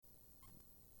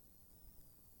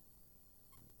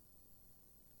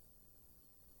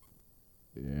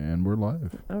We're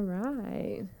live. All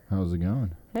right. How's it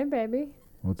going? Hey, baby.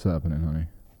 What's happening, honey?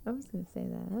 I was going to say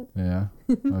that.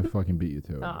 Yeah? I fucking beat you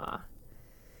to it. Aw.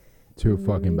 Too beat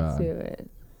fucking me bad. to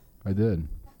it. I did.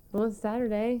 Well, it's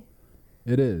Saturday.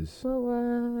 It is.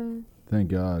 Well, Thank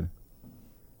God.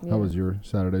 yeah. How was your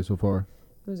Saturday so far?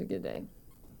 It was a good day.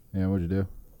 Yeah, what'd you do?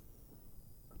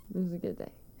 It was a good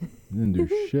day. You didn't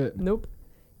do shit. Nope.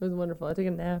 It was wonderful. I took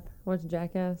a nap, watched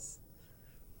Jackass.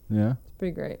 Yeah? It's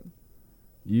pretty great.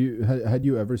 You had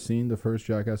you ever seen the first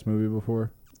Jackass movie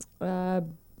before? I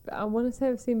want to say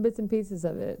I've seen bits and pieces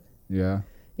of it. Yeah?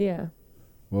 Yeah.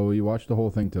 Well, we watched the whole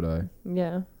thing today,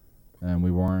 Yeah. and we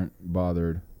weren't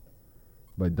bothered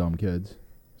by dumb kids,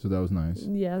 so that was nice.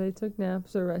 Yeah, they took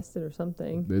naps or rested or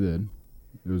something. They did.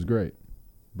 It was great,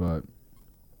 but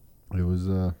it was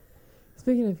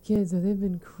Speaking of kids, though, they've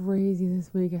been crazy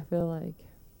this week, I feel like.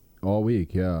 all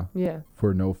week, yeah, Yeah.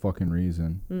 for no fucking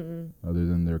reason Mm-mm. other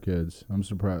than their kids. I'm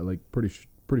surprised, like pretty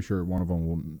sure one of them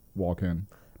will walk in.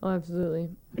 Oh, absolutely.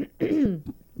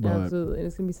 But Absolutely. And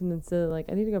it's going to be something silly like,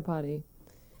 I need to go potty.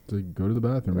 to go to the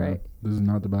bathroom, man. Right. This is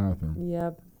not the bathroom.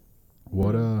 Yep.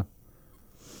 What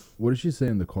did she say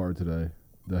in the car today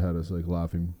that had us like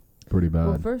laughing pretty bad?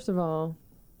 Well, first of all,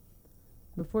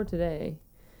 before today,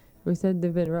 we said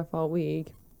they've been rough all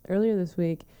week. Earlier this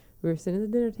week, we were sitting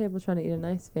at the dinner table trying to eat a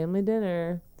nice family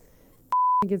dinner.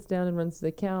 Gets down and runs to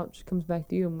the couch, comes back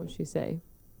to you, and what'd she say?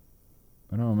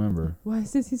 I don't remember. Why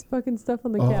is Sissy's fucking stuff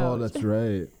on the couch? Oh, that's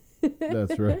right.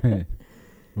 That's right.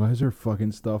 Why is there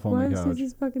fucking stuff on the couch? Why is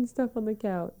Sissy's fucking stuff on the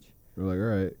couch? We're like,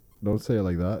 all right, don't say it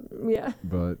like that. Yeah.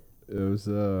 But it was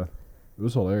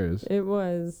hilarious. It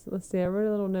was. Let's see, I wrote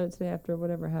a little note today after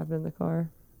whatever happened in the car.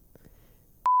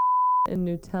 And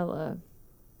Nutella.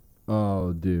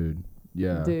 Oh, dude.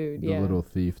 Yeah. Dude, the yeah. little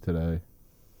thief today.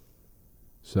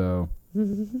 So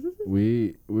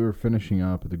we were finishing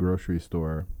up at the grocery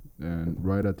store, and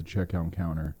right at the checkout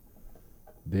counter,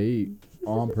 they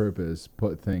on purpose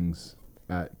put things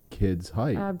at kids'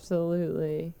 height.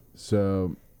 Absolutely.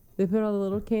 So They put all the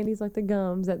little candies like the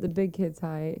gums at the big kids'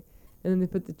 height. And then they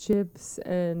put the chips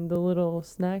and the little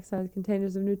snack-sized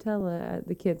containers of Nutella at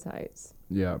the kids' heights.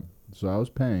 yeah. So I was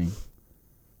paying,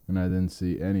 and I didn't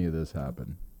see any of this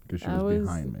happen because she was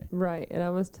behind me. Right. And I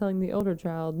was telling the older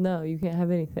child, no, you can't have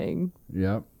anything.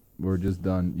 Yep. We're just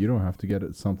done. You don't have to get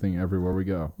it something everywhere we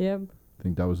go. Yep. I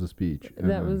think that was the speech.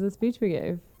 That was the speech we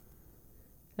gave.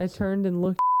 I turned and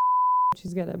looked.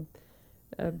 She's got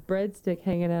a breadstick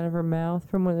hanging out of her mouth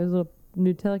from one of those little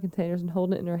Nutella containers and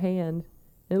holding it in her hand.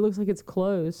 And it looks like it's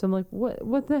closed. So I'm like,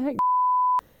 what the heck?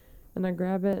 And I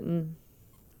grab it and,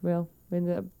 well, we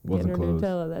ended up getting her Wasn't closed.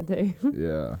 Nutella that day.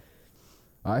 Yeah.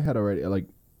 I had already,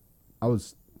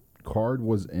 card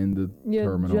was in the You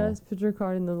terminal. just put your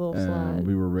card in the little and slot.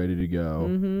 we were ready to go.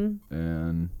 Mm-hmm.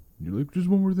 And you're like, just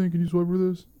one more thing, can you swipe for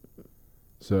this?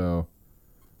 So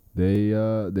they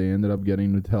ended up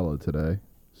getting Nutella today,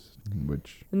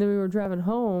 which, And then we were driving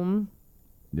home,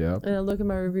 yeah. and I look in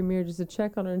my rearview mirror just to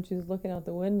check on her, and she was looking out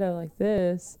the window like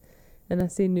this, and I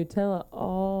see Nutella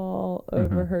all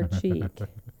over her cheek.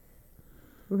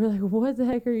 We were like, what the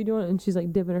heck are you doing? And she's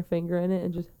like dipping her finger in it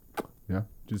and just... Yeah,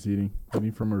 just eating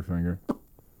from her finger.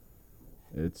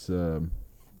 It's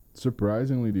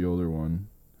surprisingly the older one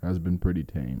has been pretty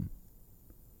tame.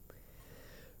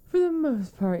 For the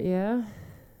most part, yeah.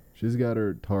 She's got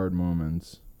her tired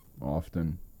moments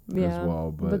often Yeah, as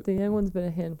well, but the young one's been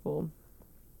a handful.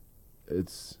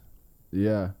 it's,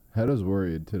 yeah, Hedda's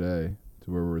worried today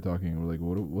to where we were talking. We're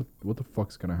like, what the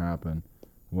fuck's gonna happen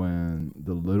when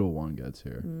the little one gets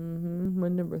here? Mm-hmm.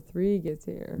 When number 3 gets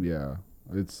here. Yeah,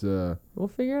 it's We'll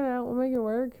figure it out. We'll make it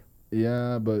work.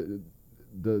 yeah, but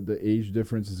the age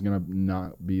difference is gonna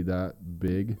not be that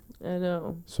big. I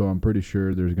know. So I'm pretty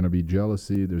sure there's gonna be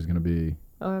jealousy. There's gonna be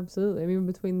Oh, absolutely. I mean,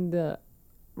 between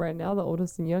right now, the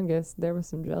oldest and youngest, there was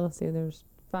some jealousy, and there's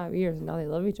 5 years, and now they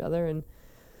love each other, and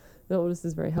the oldest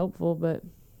is very helpful, but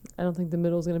I don't think the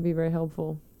middle's going to be very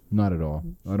helpful. not at all.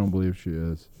 I don't believe she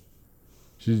is.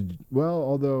 She's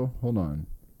although hold on,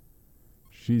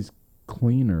 she's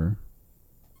cleaner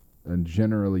and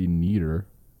generally neater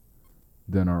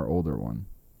than our older one.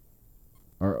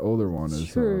 Our older one is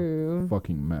True. a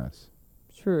fucking mess.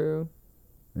 True.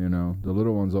 You know, the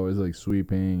little one's always like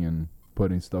sweeping and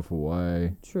putting stuff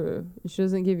away. True. She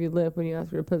doesn't give you lip when you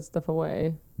ask her to put stuff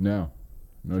away. No,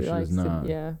 she likes does not.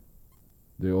 Yeah.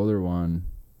 The older one,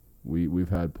 we've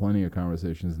had plenty of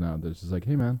conversations now that's just like,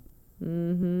 hey man,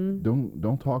 Mm-hmm.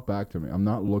 don't talk back to me. I'm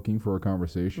not looking for a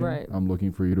conversation. Right. I'm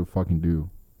looking for you to fucking do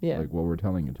Yeah. like what we're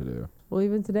telling you to do. Well,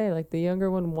 even today, like the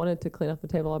younger one wanted to clean up the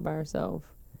table all by herself.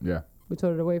 Yeah. We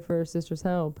told her to wait for her sister's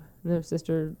help, and her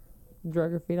sister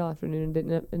drug her feet all afternoon and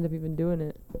didn't end up even doing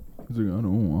it. He's like, I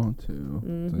don't want to.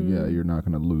 Mm-hmm. It's like, yeah, you're not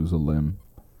going to lose a limb.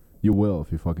 You will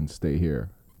if you fucking stay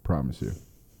here. Promise you.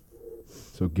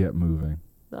 So get moving.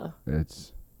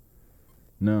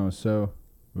 No. So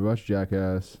we watched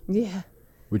Jackass. Yeah.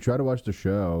 We tried to watch the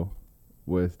show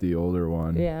with the older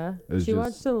one. Yeah. She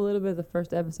watched a little bit of the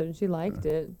first episode and she liked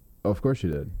it. Of course she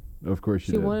did.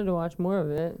 She did. wanted to watch more of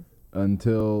it.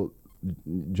 Until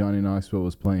Johnny Knoxville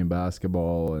was playing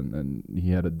basketball and he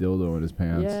had a dildo in his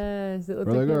pants. Yes. It looked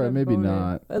We're like like, he all had right, a maybe boner.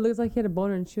 not. It looks like he had a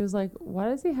boner and she was like, why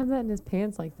does he have that in his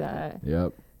pants like that?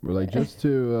 Yep. We're like, just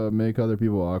to make other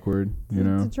people awkward, you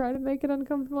know? To try to make it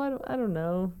uncomfortable? I don't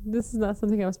know. This is not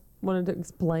something I wanted to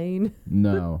explain.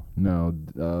 No.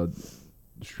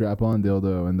 Strap-on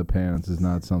dildo in the pants is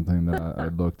not something that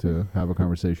I'd look to have a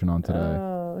conversation on today.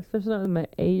 Oh, especially not with my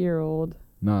 8-year-old.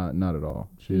 Not at all.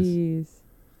 She's Jeez.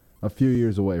 a few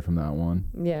years away from that one.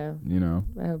 Yeah. You know?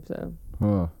 I hope so.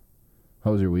 Oh.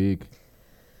 How was your week?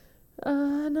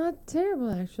 Not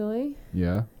terrible, actually.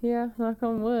 Yeah? Yeah, knock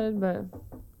on wood, but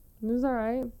it was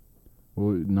alright. Well,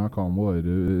 knock on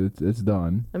wood. It's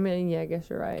done. I mean, yeah, I guess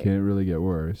you're right. Can't really get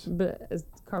worse. But is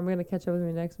Karma going to catch up with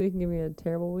me next week and give me a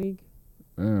terrible week?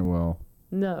 Well.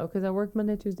 No, because I work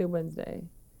Monday, Tuesday, Wednesday,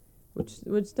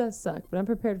 which does suck, but I'm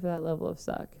prepared for that level of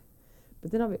suck. But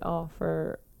then I'll be off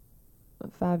for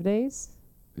 5 days.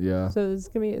 Yeah. So it's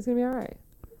gonna be all right.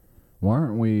 Why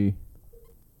aren't we...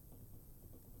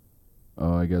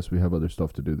 Oh, I guess we have other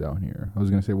stuff to do down here. I was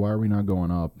going to say, why are we not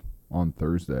going up on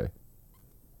Thursday?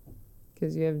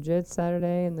 Because you have JIT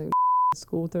Saturday and the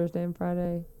school Thursday and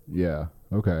Friday. Yeah.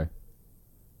 Okay.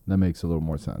 That makes a little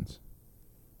more sense.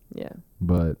 Yeah.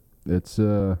 But it's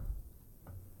we're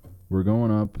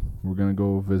going up. We're gonna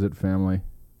go visit family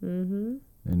Mm-hmm.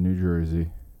 in New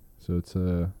Jersey. So it's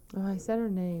Oh, I said her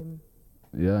name.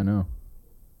 yeah, I know.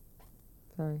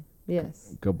 Sorry.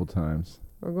 Yes. A couple times.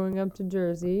 We're going up to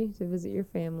Jersey to visit your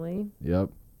family. Yep.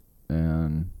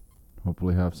 And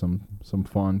hopefully have some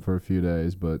fun for a few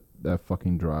days, but that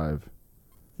fucking drive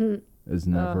is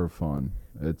never fun.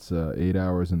 It's 8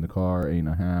 hours in the car,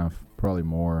 8.5, probably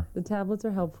more. The tablets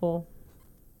are helpful.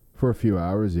 For a few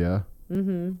hours, yeah.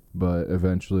 Mm-hmm. But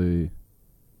eventually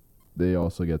they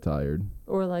also get tired.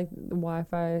 Or like the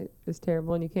Wi-Fi is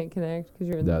terrible and you can't connect because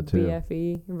you're in That the too.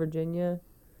 BFE in Virginia.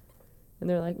 And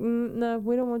they're like, no,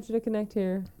 we don't want you to connect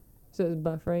here. So it's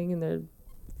buffering and they're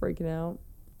freaking out.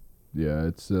 Yeah,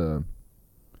 it's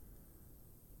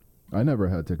I never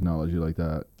had technology like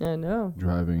that. I know.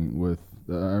 Driving with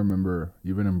I remember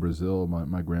even in Brazil,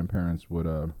 my grandparents would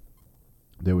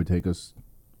they would take us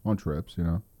on trips, you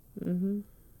know. Mm-hmm.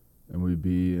 And we'd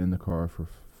be in the car for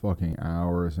fucking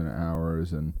hours and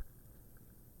hours, and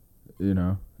you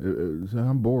know,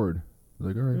 I'm bored.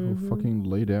 Like, all right, well, fucking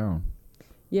lay down.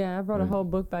 Yeah, I brought a Like- whole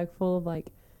book bag full of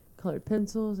like colored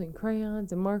pencils and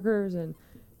crayons and markers and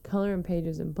coloring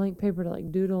pages and blank paper to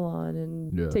like doodle on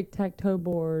and tic-tac-toe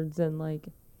boards and like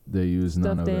They use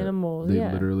none stuffed of animals. it. They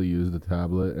Yeah. literally use the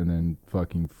tablet and then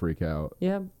fucking freak out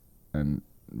Yep. and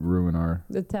ruin our.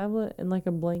 The tablet and like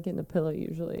a blanket and a pillow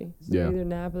usually. So Yeah. you either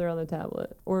nap or they're on the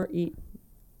tablet or eat.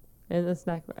 And a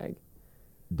snack bag.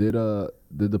 Did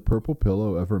the purple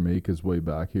pillow ever make its way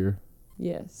back here?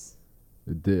 Yes.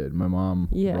 It did. My mom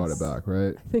brought it Yes. back,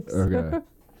 right? I think so. Okay.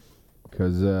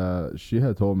 Because she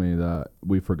had told me that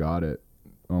we forgot it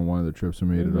on one of the trips we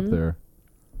made it up there.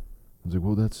 I was like,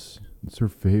 well, it's her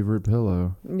favorite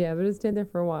pillow. Yeah, but it stayed there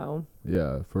for a while.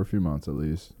 Yeah, for a few months at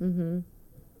least. Mm-hmm.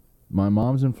 My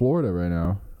mom's in Florida right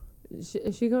now. Is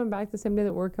she coming back the same day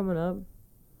that we're coming up?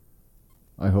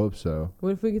 I hope so.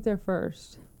 What if we get there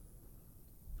first?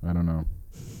 I don't know.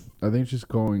 I think she's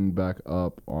going back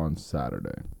up on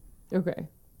Saturday. Okay.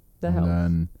 That And helps.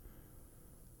 then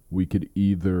we could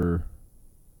either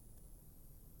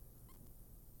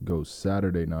go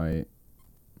Saturday night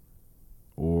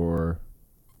or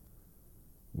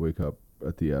wake up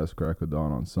at the ass crack of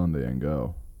dawn on Sunday and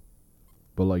go.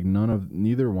 But like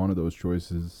neither one of those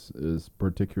choices is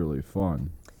particularly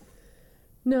fun.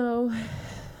 No.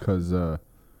 Because what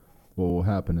will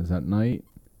happen is at night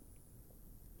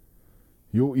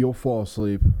you'll fall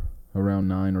asleep around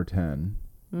 9 or 10.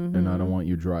 Mm-hmm. And I don't want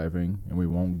you driving, and we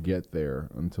won't get there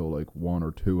until like 1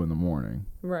 or 2 in the morning.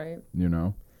 Right. You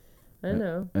know? I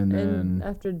know. And then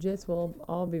after JITS, we'll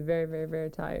all be very, very, very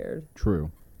tired.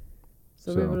 True.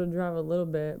 So we'll be able to drive a little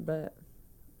bit, but...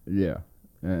 Yeah.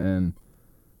 And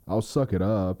I'll suck it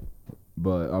up,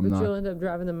 but I'm not... But you'll end up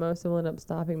driving the most and we'll end up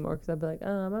stopping more because I'll be like,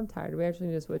 I'm tired. We actually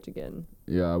need to switch again.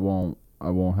 Yeah, I won't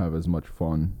have as much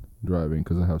fun driving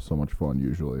because I have so much fun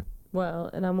usually. Well,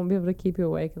 and I won't be able to keep you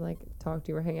awake and like talk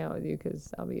to you or hang out with you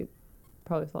because I'll be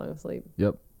probably falling asleep.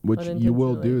 Yep. Which you will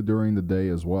unintentionally. do during the day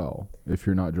as well if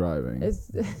you're not driving. It's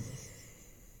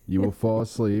You will fall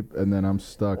asleep, and then I'm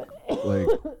stuck. Like,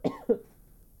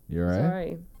 you all right?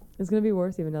 sorry. It's gonna be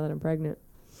worse even now that I'm pregnant.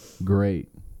 Great.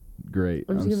 I'm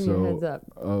just giving you a heads up.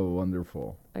 Oh,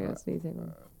 wonderful. I got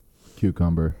sneezing.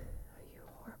 Cucumber. You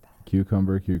whore bag.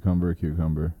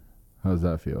 Cucumber. How's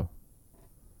that feel?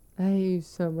 I hate you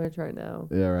so much right now.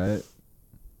 Yeah, right?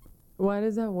 Why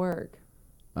does that work?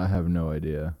 I have no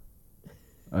idea.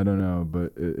 I don't know,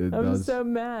 but it I'm does. so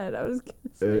mad. I was gonna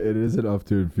say. It is enough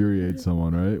to infuriate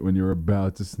someone, right? When you're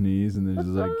about to sneeze and then just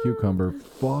like, cucumber,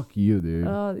 fuck you, dude.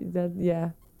 Oh,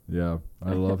 yeah. Yeah,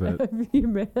 I love it. I love you,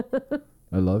 man.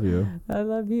 I love you. I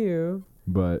love you.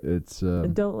 But it's I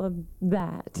don't love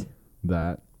that.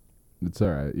 that. It's all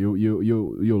right.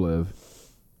 You'll live.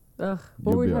 Ugh.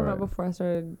 What You'll were we be talking all about right. before I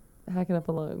started hacking up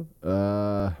a lung?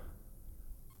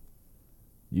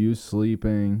 You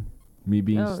sleeping, me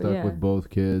being Oh, stuck yeah. with both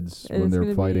kids And when it's they're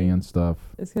gonna fighting be- and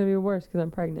stuff. It's gonna be worse because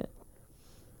I'm pregnant.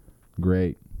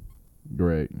 Great.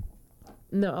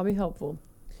 No, I'll be helpful.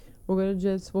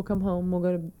 We'll come home. We'll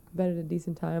go to bed at a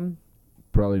decent time.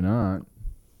 Probably not,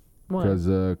 Why?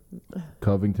 because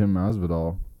Covington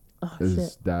Masvidal Oh, is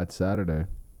shit. that Saturday.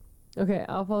 Okay,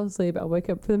 I'll fall asleep. I'll wake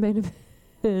up for the main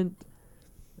event.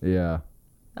 Yeah.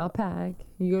 I'll pack.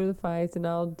 You go to the fights, and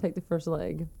I'll take the first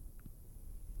leg.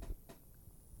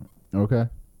 Okay.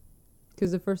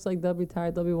 Because the first leg, they'll be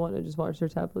tired. They'll be wanting to just watch their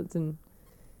tablets and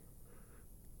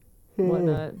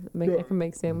whatnot. I can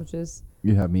make sandwiches.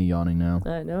 You have me yawning now.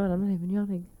 I know, and I'm not even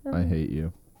yawning. I hate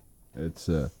you. It's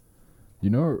there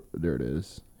it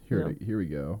is. Here we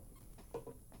go.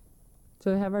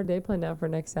 So we have our day planned out for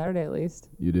next Saturday at least.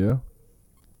 You do?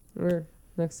 Or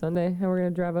next Sunday. And we're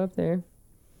going to drive up there.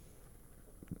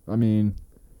 I mean,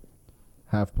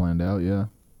 half planned out, yeah.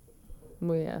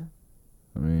 Well, yeah.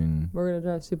 I mean, We're going to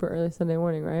drive super early Sunday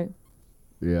morning, right?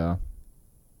 yeah.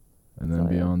 And then So,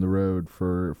 be yeah. on the road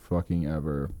for fucking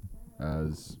ever.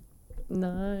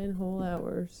 9 whole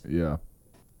hours. Yeah.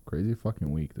 Crazy fucking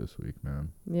week this week,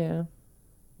 man. Yeah.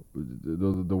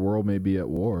 The world may be at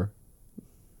war.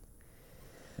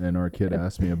 And our kid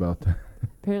asked me about that.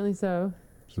 Apparently so.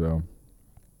 So,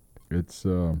 it's,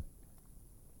 yeah,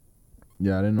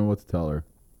 I didn't know what to tell her.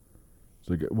 It's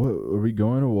like, what, are we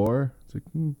going to war? It's like,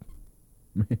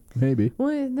 maybe.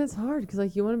 Well, that's hard because,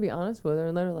 like, you want to be honest with her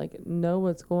and let her, like, know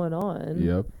what's going on.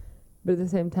 Yep. But at the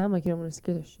same time, like, you don't want to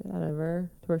scare the shit out of her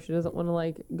to where she doesn't want to,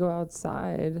 like, go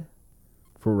outside.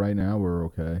 For right now, we're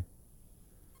okay.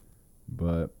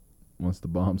 But once the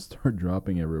bombs start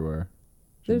dropping everywhere,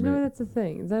 There's no way that's a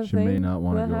thing. Is that a she thing? may not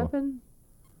want Will to that go. happen?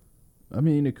 I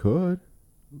mean, it could,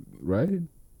 right?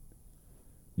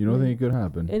 You don't think it could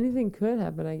happen, Anything could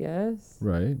happen, I guess.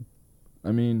 right?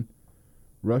 I mean,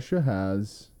 Russia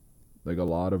has like a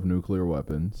lot of nuclear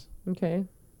weapons. Okay.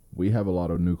 We have a lot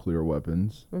of nuclear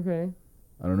weapons. Okay.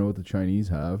 I don't know what the Chinese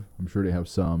have. I'm sure they have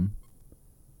some.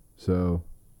 So,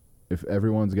 if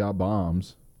everyone's got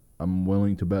bombs, I'm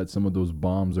willing to bet some of those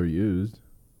bombs are used,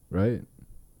 right?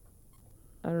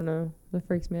 I don't know. That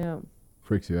freaks me out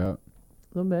Freaks you out.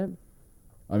 a little bit.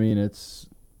 I mean, it's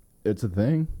a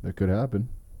thing that could happen,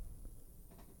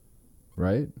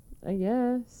 right? I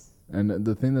guess. And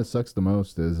the thing that sucks the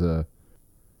most is,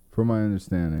 from my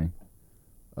understanding,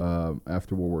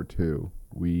 after World War II,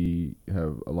 we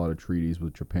have a lot of treaties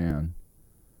with Japan.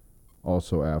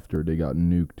 Also, after they got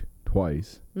nuked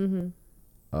twice, Mm-hmm.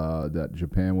 that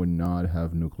Japan would not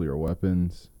have nuclear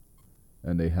weapons,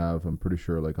 and they have, I'm pretty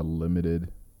sure, like a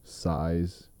limited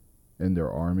size in their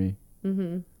army.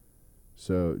 Mm-hmm.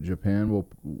 So Japan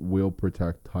will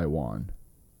protect Taiwan.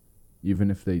 Even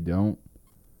if they don't,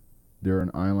 they're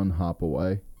an island hop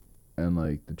away, and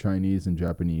like the Chinese and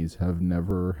Japanese have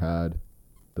never had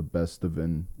the best of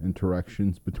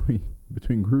interactions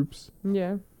between groups.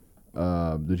 Yeah.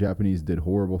 The Japanese did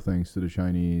horrible things to the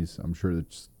Chinese. I'm sure the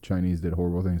Chinese did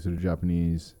horrible things to the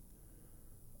Japanese.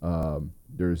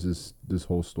 There's this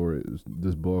whole story,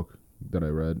 this book that I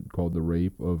read called The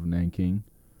Rape of Nanking,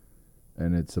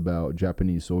 and it's about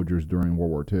Japanese soldiers during World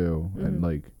War II, and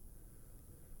like,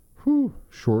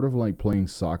 short of like playing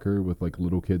soccer with like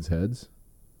little kids' heads,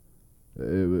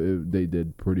 they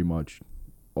did pretty much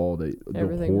all the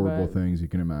horrible things you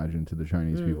can imagine to the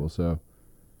Chinese people. So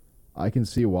I can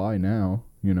see why now,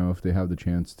 if they have the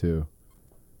chance to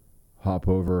hop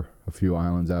over a few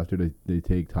islands after they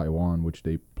take Taiwan, which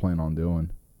they plan on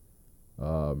doing,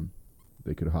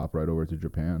 they could hop right over to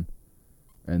Japan.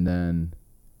 And then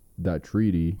that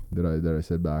treaty that I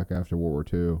said back after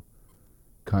World War II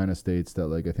kind of states that,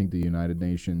 like, I think the United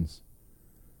Nations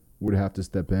would have to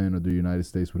step in, or the United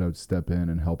States would have to step in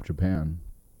and help Japan.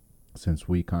 since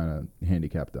we kind of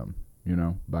handicapped them,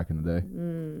 back in the day.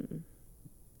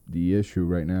 The issue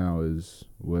right now is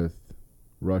with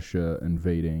Russia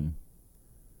invading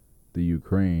the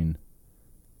Ukraine.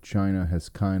 China has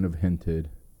kind of hinted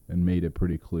and made it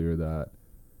pretty clear that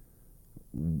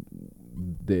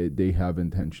they have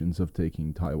intentions of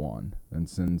taking Taiwan. And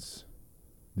since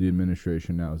the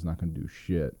administration now is not going to do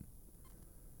shit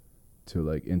to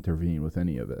like intervene with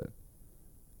any of it,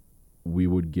 we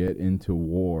would get into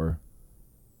war.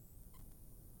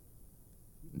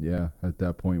 Yeah, at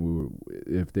that point,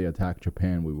 if they attack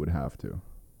Japan, we would have to.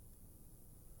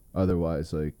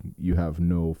 Otherwise, like, you have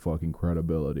no fucking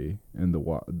credibility in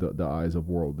the eyes of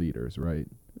world leaders, right?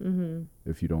 Mm-hmm.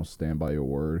 If you don't stand by your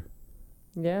word.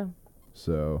 Yeah.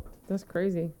 So. That's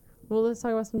crazy. Well, let's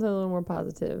talk about something a little more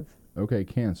positive. Okay,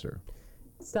 cancer.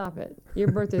 Stop it.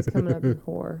 Your birthday's coming up, you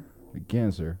whore.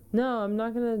 Cancer. No, I'm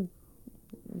not gonna.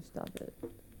 Stop it.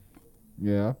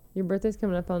 Yeah. Your birthday's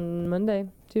coming up on Monday.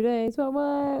 2 days.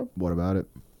 What? What about it?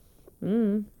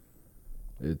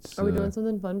 It's. Are we doing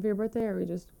something fun for your birthday, or are we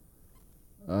just?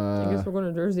 I guess we're going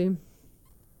to Jersey.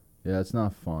 Yeah, it's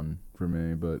not fun for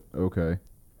me, but okay.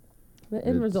 The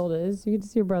end result is you get to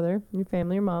see your brother, your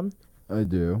family, your mom. I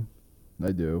do.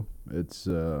 It's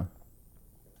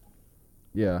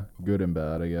yeah, good and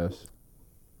bad, I guess.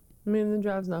 I mean, the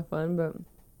drive's not fun, but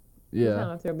yeah, I don't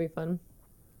know if it'll be fun.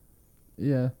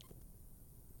 Yeah,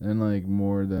 and like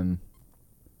more than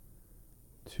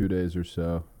 2 days or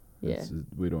so. Yeah,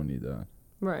 we don't need that.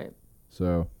 Right.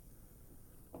 So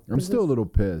I'm still a little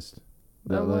pissed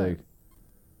that like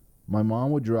my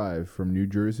mom would drive from New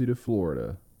Jersey to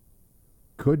Florida,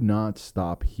 could not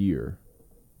stop here,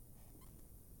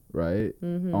 right?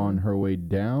 Mm-hmm. On her way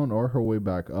down or her way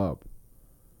back up.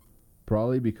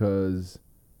 Probably because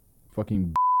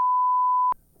fucking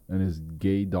and his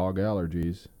gay dog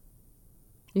allergies.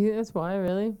 You think that's why,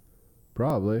 really?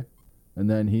 Probably. And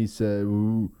then he said,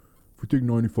 ooh, if we take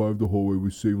 95 the whole way, we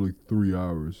save like 3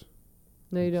 hours.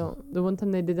 No, you don't. The one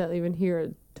time they did that even here,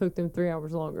 it took them 3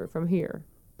 hours longer from here.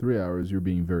 3 hours, you're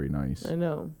being very nice. I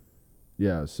know.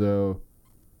 Yeah, so,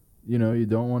 you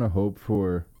don't want to hope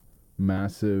for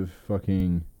massive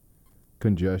fucking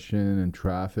congestion and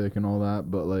traffic and all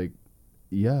that, but like,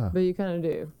 yeah. But you kind of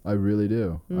do. I really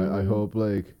do. Mm-hmm. I hope,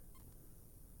 like,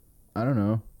 I don't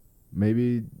know,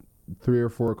 maybe 3 or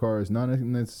 4 cars, not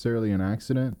necessarily an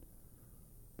accident,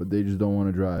 but they just don't want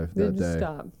to drive that day.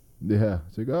 Stop. Yeah,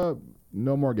 it's like, oh,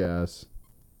 no more gas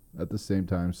at the same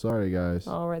time. Sorry, guys.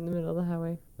 All right in the middle of the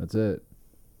highway. That's it.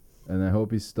 And I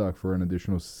hope he's stuck for an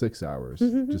additional 6 hours,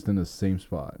 just in the same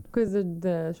spot. Because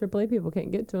the AAA people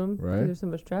can't get to him. Right. Because there's so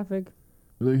much traffic.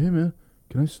 They're like, hey, man,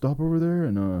 can I stop over there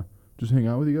and just hang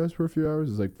out with you guys for a few hours?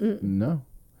 It's like, no.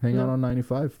 Hang out on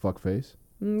 95, fuckface.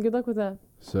 Good luck with that.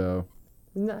 So.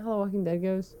 Isn't that how The Walking Dead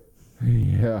goes?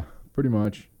 Yeah, pretty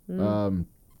much.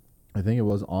 I think it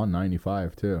was on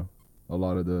 95, too. A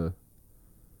lot of the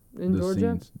Georgia?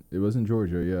 scenes. It was in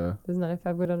Georgia, yeah. Does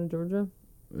 95 go down to Georgia?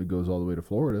 It goes all the way to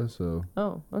Florida, so.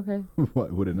 Oh, okay. Why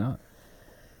would it not?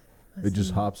 It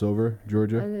just hops over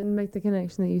Georgia? I didn't make the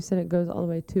connection that you said it goes all the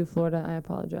way to Florida. I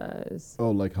apologize.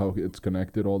 Oh, like how it's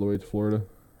connected all the way to Florida?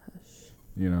 Hush.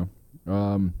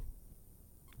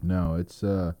 No, it's,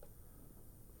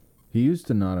 he used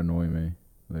to not annoy me,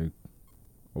 like,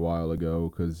 a while ago,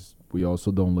 because we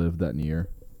also don't live that near,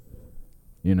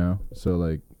 So,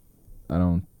 like, I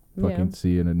don't fucking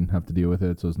see it and have to deal with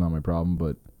it, so it's not my problem,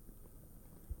 but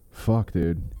fuck,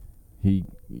 dude. He's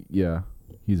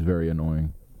very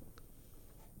annoying.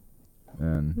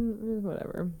 And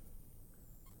whatever.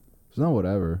 It's not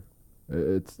whatever.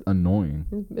 It's annoying.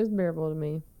 It's bearable to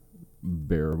me.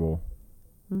 Bearable.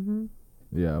 Mm-hmm.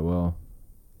 Yeah, well,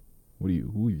 who are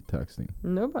you texting?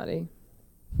 Nobody.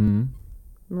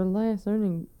 Reliance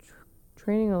Learning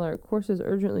Training alert. Courses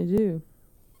urgently due.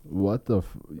 What the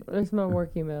It's my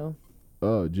work email.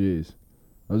 Oh, jeez.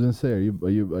 I was gonna say, are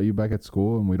you back at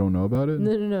school and we don't know about it?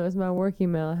 No. It's my work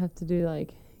email. I have to do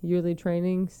like yearly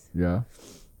trainings. Yeah.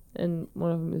 And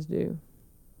one of them is due.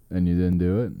 And you didn't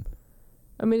do it?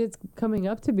 I mean, it's coming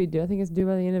up to be due. I think it's due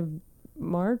by the end of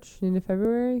March, end of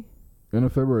February. End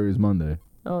of February is Monday.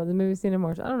 Oh, then maybe it's the end of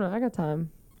March. I don't know. I got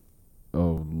time.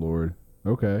 Oh, Lord.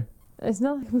 Okay. It's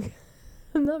not like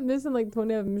I'm not missing like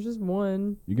 20 of them. It's just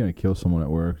one. You're going to kill someone at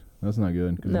work. That's not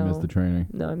good because you missed the training.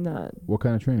 No, I'm not. What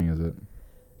kind of training is it?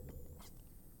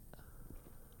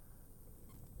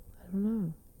 I don't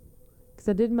know. Because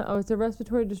I did it's a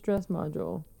respiratory distress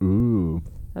module. Ooh.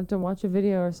 I have to watch a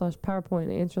video or /PowerPoint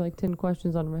and answer like 10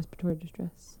 questions on respiratory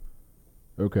distress.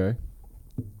 Okay.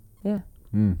 Yeah.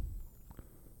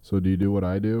 So do you do what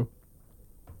I do?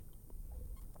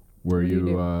 Where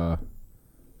you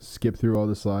skip through all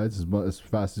the slides as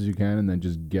fast as you can, and then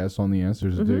just guess on the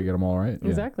answers until you get them all right. Yeah.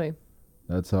 Exactly.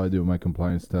 That's how I do my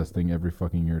compliance testing every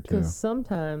fucking year too. Because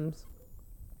sometimes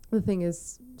the thing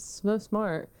is so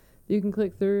smart. You can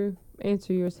click through,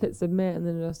 answer yours, hit submit, and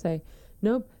then it'll say,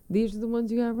 "Nope, these are the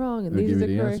ones you got wrong, and They'll these are give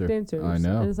the you the correct answer. answers." I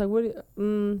know. And it's like, what?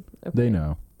 Okay. They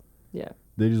know. Yeah.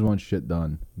 They just want shit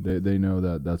done. They know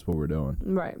that that's what we're doing.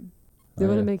 Right. They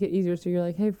want to make it easier, so you're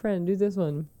like, "Hey, friend, do this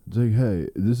one." It's like, hey,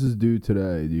 this is due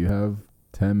today. Do you have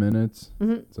 10 minutes?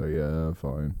 Mm-hmm. So yeah,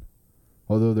 fine.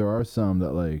 Although there are some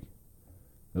that, like,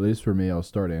 at least for me, I'll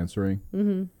start answering.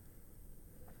 Mm-hmm.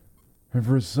 And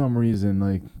for some reason,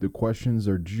 like, the questions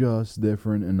are just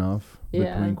different enough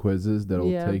between quizzes that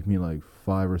it'll take me like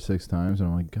 5 or 6 times. And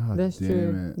I'm like, God That's damn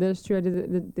true. it. That's true.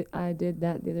 I did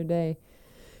that the other day.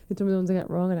 It's some of the ones I got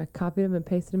wrong, and I copied them and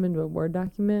pasted them into a Word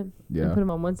document. Yeah. And put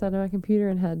them on one side of my computer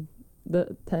and had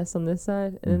the test on this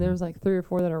side. And then there was like 3 or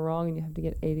 4 that are wrong, and you have to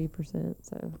get 80%.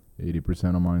 So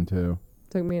 80% on mine too.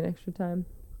 took me an extra time.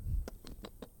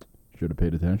 Should have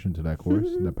paid attention to that course,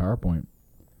 the PowerPoint.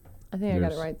 I think I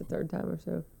got it right the 3rd time or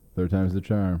so. 3rd time's the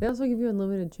charm. They also give you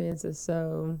unlimited chances,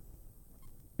 so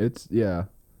It's, yeah,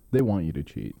 they want you to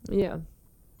cheat. yeah.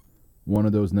 One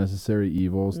of those necessary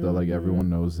evils that, like, everyone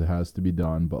knows it has to be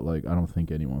done, but, like, I don't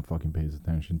think anyone fucking pays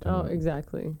attention to Oh, it.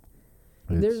 exactly.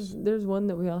 It's, There's one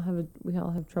that we all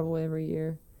have trouble with every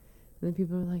year, and then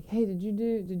people are like, "Hey, did you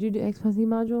do X Y Z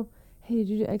module? Hey, did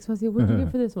you do X Y Z? What did you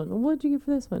get for this one? What did you get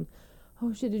for this one?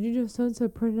 Oh shit, did you do so and so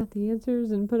printed out the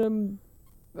answers and put them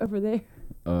over there?"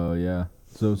 yeah.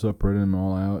 So printing them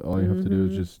all out. All you have to do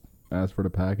is just ask for the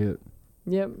packet.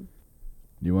 Yep.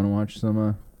 You want to watch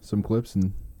some clips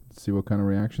and see what kind of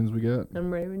reactions we get?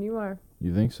 I'm ready when you are.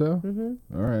 You think so? Mm-hmm.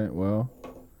 All right. Well,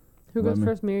 Who goes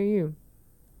first, me or you?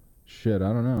 shit,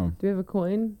 I don't know. Do we have a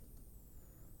coin?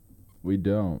 We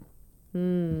don't. I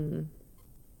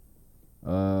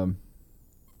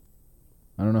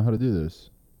don't know how to do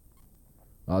this.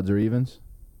 Odds or evens?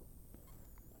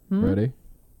 Ready?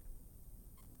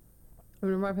 I'm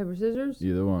gonna rock, paper, scissors.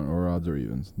 Either one, or odds or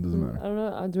evens. Doesn't matter. I don't know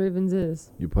what odds or evens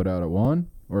is. You put out a 1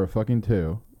 or a fucking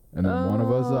 2, and then one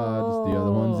of us odds, the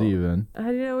other one's even. How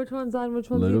do you know which one's odd and which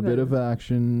one's A little even? bit of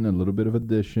action, a little bit of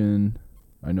addition.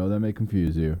 I know that may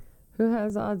confuse you. Who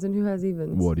has odds and who has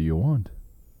evens? What do you want?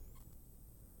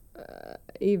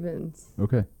 Evens.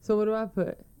 Okay. So what do I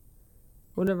put?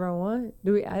 Whatever I want?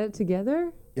 Do we add it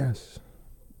together? Yes.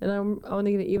 And I want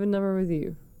to get an even number with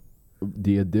you.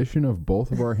 The addition of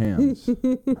both of our hands.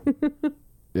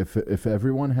 If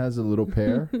everyone has a little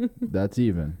pair, that's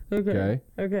even. Okay.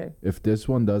 Okay. If this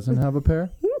one doesn't have a pair,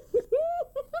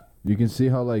 you can see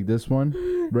how, like, this one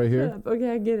right here. Shut up. Okay,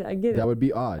 I get it. That would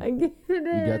be odd. I get it.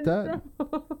 You get that?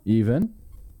 Even.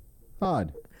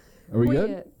 Odd. Are we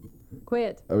good?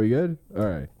 Quit. Are we good? All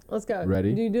right. Let's go.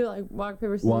 Ready? Do you do like rock,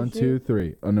 paper, scissors? 1, 2,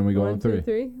 3, and then we go on 3. 1, 2,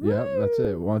 3. Yeah, that's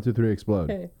it. 1, 2, 3, explode.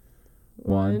 Okay.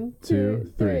 1,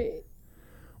 2, 3.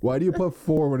 Why do you put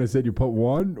 4 when I said you put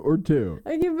 1 or 2?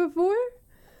 I give it 4. All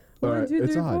 1, right, 2, 3,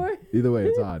 it's odd. 4. Either way,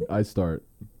 it's odd. I start.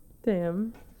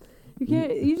 Damn. You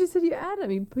can't. You just said you add them.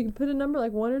 You put a number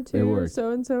like 1 or 2. It worked.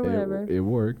 So and so, whatever. It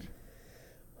worked.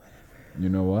 Whatever. You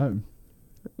know what?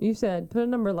 You said put a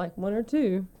number like 1 or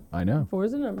 2. I know. 4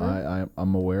 is a number.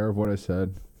 I'm aware of what I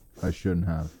said. I shouldn't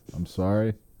have. I'm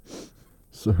sorry.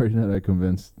 Sorry that I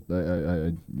convinced.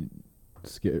 I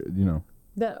scared. You know.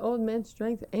 That old man's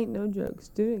strength ain't no joke.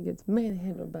 Student gets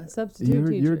manhandled by substitute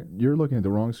teacher. You're looking at the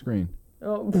wrong screen.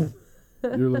 Oh.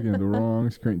 You're looking at the wrong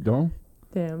screen. Don't.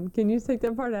 Damn. Can you take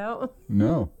that part out?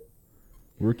 No.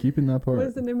 We're keeping that part.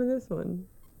 What's the name of this one?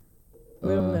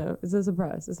 We don't know. It's a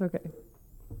surprise. It's okay.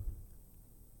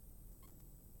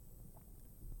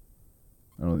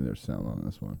 I don't think there's sound on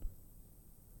this one.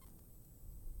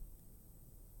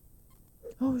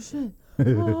 Oh, shit.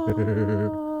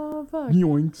 Oh, fuck.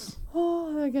 Yoinks.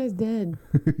 Oh, that guy's dead.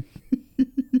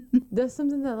 That's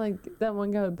something that, like, that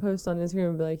one guy would post on Instagram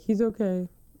and be like, he's okay.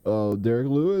 Oh, Derek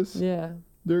Lewis? Yeah,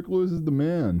 Derek Lewis is the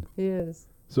man. he is.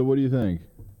 So what do you think?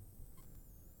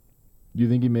 Do you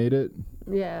think he made it?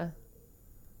 Yeah.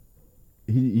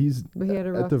 He's But he had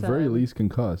a rough at the very time. least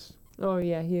concussed. Oh,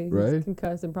 yeah, he's Right?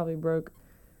 concussed and probably broke.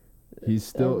 He's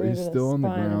still a rib in a on the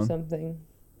spine or ground. something.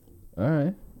 All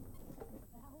right.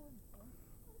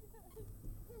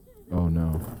 Oh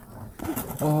no.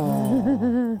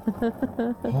 Oh.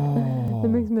 It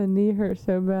makes my knee hurt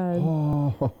so bad.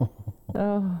 Oh.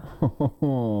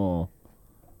 Oh,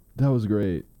 That was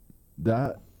great.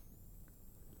 That,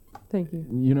 thank you.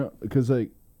 you know, because,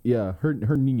 like, yeah, her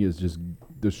knee is just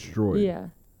destroyed. Yeah,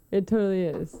 it totally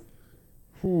is.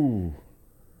 Whew.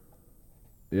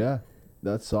 Yeah,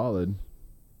 that's solid.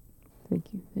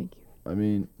 Thank you, thank you. I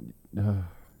mean,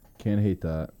 can't hate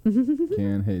that.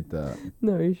 Can't hate that.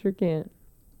 No, you sure can't.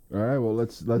 All right, well,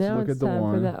 let's Now look it's at the time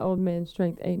for one. that old man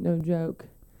strength ain't no joke.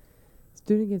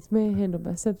 Student gets manhandled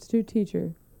by substitute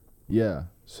teacher. Yeah.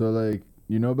 So, like,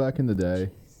 back in the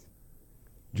day,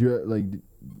 Jeez.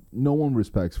 no one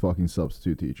respects fucking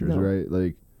substitute teachers, No. right?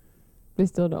 Like, They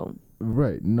still don't.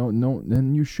 right. No,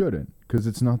 and you shouldn't, because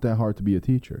it's not that hard to be a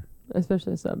teacher.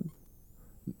 Especially a sub.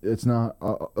 It's not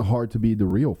hard to be the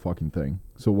real fucking thing.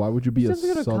 So why would you be You a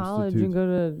still have to go to college substitute?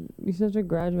 and you still have to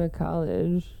graduate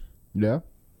college. Yeah?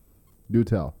 Do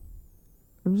tell.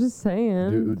 I'm just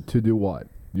saying. To do what?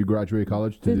 You graduate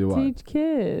college to do what? teach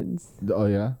kids. Oh,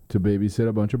 yeah? To babysit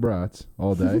a bunch of brats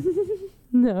all day?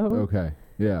 No. Okay.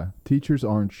 Yeah. Teachers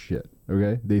aren't shit,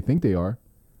 okay? They think they are.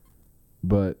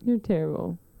 But You're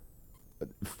terrible.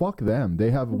 fuck them.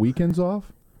 They have weekends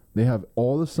off. They have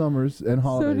all the summers and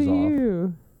holidays So do off.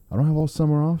 you. I don't have all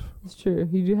summer off. It's true.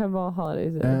 You do have all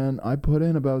holidays there. And I put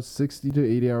in about 60 to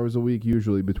 80 hours a week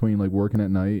usually between like working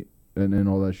at night and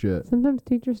all that shit. Sometimes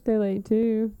teachers stay late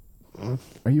too.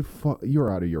 Are you you're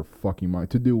out of your fucking mind.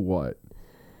 To do what?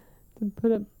 To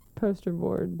put up poster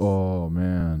boards. Oh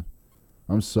man.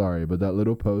 I'm sorry, but that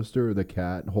little poster of the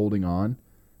cat holding on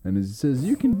and it says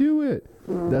you can do it.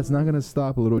 That's not going to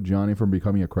stop little Johnny from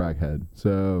becoming a crackhead.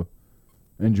 So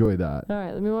enjoy that. All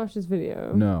right, let me watch this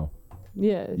video. No.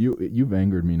 Yes. You've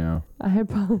angered me now. I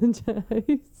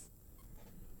apologize.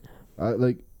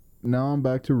 Now I'm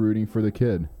back to rooting for the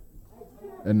kid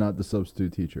and not the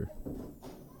substitute teacher.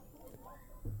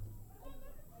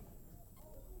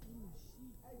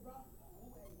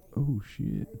 Oh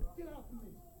shit.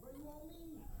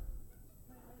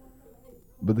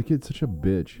 But the kid's such a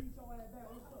bitch.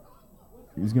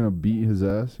 He's gonna beat his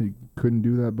ass. He couldn't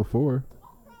do that before.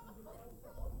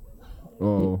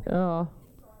 Oh. Oh.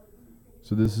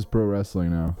 So this is pro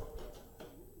wrestling now.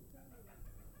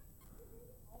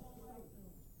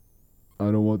 I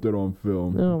don't want that on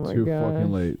film. Oh my Too gosh.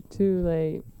 fucking late. Too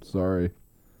late. Sorry.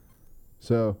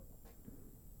 So,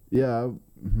 yeah.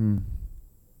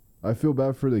 I feel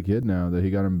bad for the kid now that he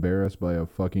got embarrassed by a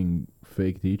fucking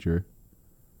fake teacher.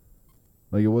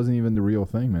 Like, it wasn't even the real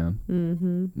thing, man.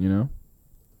 Mm-hmm. You know?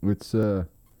 It's, and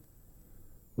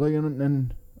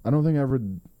I don't think I ever...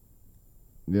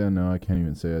 Yeah, no, I can't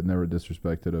even say it. I'd never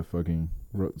disrespected a fucking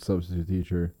substitute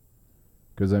teacher.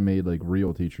 Because I made, like,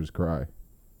 real teachers cry.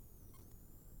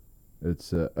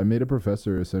 It's, I made a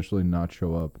professor essentially not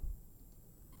show up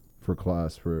for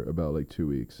class for about, like, 2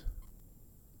 weeks.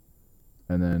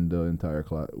 And then the entire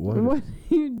class... What are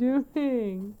you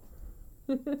doing?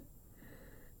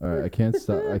 Alright, I can't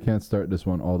start this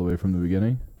one all the way from the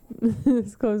beginning.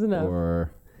 It's close enough.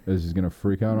 Or is he going to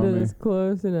freak out on me? It's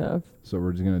close enough. So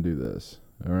we're just going to do this.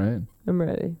 Alright? I'm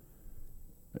ready.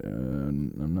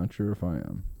 And I'm not sure if I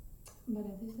am.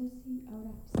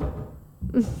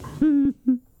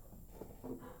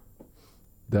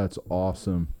 That's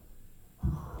awesome.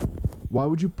 Why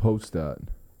would you post that?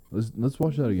 Let's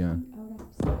watch that again.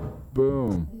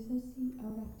 Boom.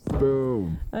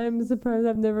 Boom. I'm surprised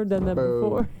I've never done that Boom.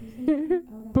 before.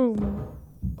 Boom.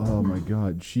 Oh my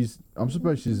god. I'm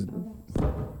surprised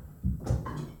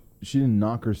she didn't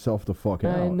knock herself the fuck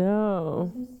out. I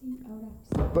know.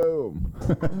 Boom.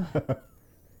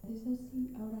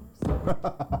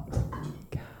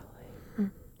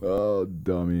 Oh,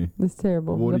 dummy. That's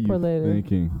terrible. What The are poor you lady.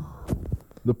 thinking?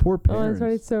 The poor Oh, parents. that's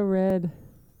right. It's so red.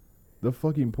 The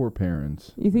fucking poor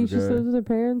parents. You think she okay? still lives with her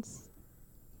parents?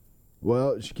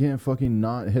 Well, she can't fucking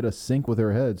not hit a sink with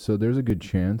her head, so there's a good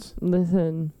chance.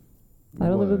 Listen, I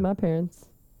don't live with my parents.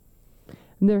 I've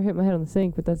never hit my head on the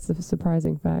sink, but that's a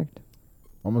surprising fact.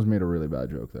 Almost made a really bad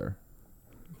joke there.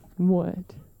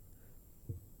 What?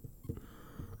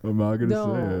 I'm not gonna say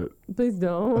Don't. it. Please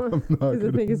don't. I'm not Because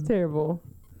I think it's terrible.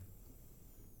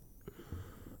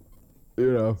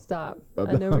 You know. Stop.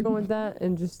 I know we're going with that,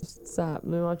 and just stop.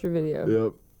 Let me watch your video.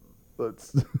 Yep.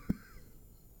 Let's.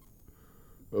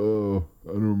 Oh,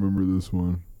 I don't remember this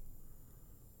one.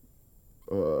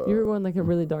 You were going like a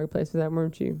really dark place with that,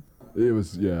 weren't you? It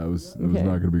was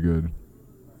not gonna be good.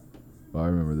 Oh, I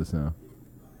remember this now.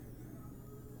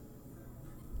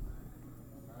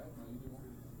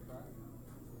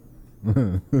 What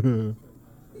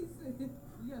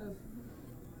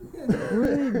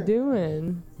are you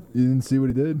doing? You didn't see what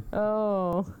he did?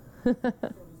 Oh.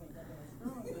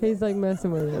 He's like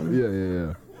messing with him.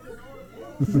 Yeah.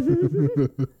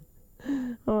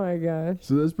 Oh my gosh.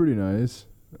 So that's pretty nice.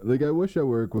 Like, I wish I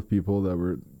worked with people that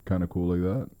were kind of cool like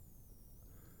that.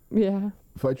 Yeah.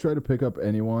 If I try to pick up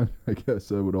anyone, I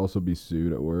guess I would also be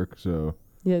sued at work, so...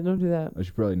 Yeah, don't do that. I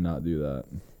should probably not do that.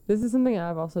 This is something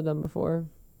I've also done before.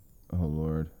 Oh,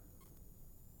 Lord.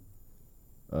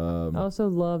 I also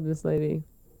love this lady.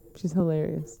 She's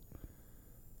hilarious.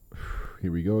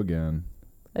 Here we go again.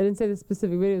 I didn't say the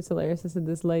specific video is hilarious. I said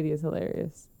this lady is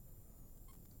hilarious.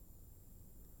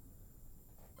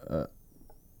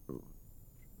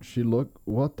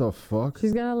 What the fuck?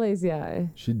 She's got a lazy eye.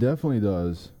 She definitely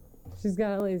does. She's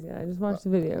got a lazy eye. Just watch the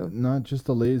video. Not just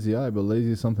a lazy eye, but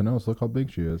lazy something else. Look how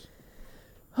big she is.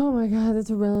 Oh my god, that's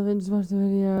irrelevant. Just watch the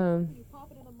video. You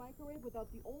pop it in the microwave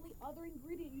without the only other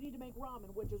ingredient you need to make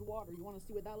ramen, which is water. You want to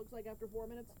see what that looks like after 4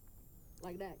 minutes?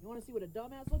 Like that. You want to see what a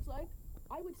dumbass looks like?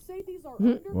 I would say these are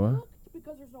undercooked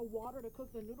because there's no water to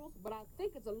cook the noodles, but I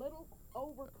think it's a little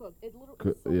overcooked. It's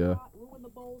so hot, ruined the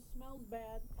bowl, smells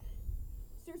bad.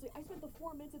 Seriously, I spent the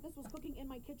 4 minutes that this was cooking in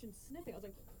my kitchen sniffing. I was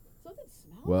like, something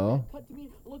smells bad. Cut to me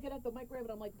looking at the microwave,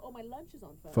 and I'm like, oh, my lunch is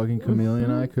on fire. Fucking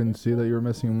chameleon eye couldn't see that you were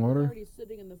missing water. It's already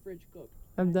sitting in the fridge cooked.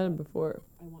 I've done it before.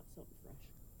 I want something fresh.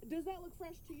 Does that look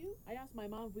fresh to you? I asked my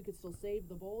mom if we could still save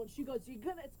the bowl, and she goes,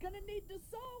 it's gonna need to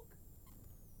soak.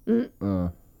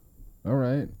 All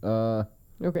right.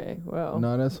 Okay, well.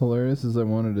 Not as hilarious as I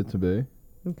wanted it to be.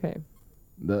 Okay.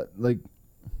 That, like.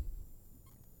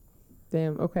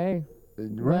 Damn, okay.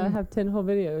 Right? Well, I have 10 whole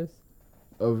videos.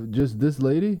 Of just this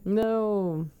lady?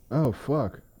 No. Oh,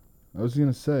 fuck. I was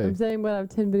gonna say. I'm saying, but I have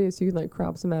 10 videos so you can, like,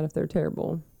 crop some out if they're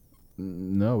terrible.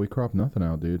 No, we crop nothing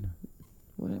out, dude.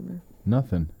 Whatever.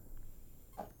 Nothing.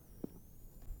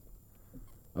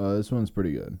 This one's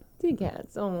pretty good. Sea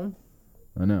cats, oh.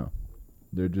 I know.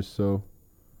 They're just so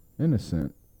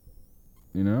innocent.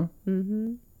 You know?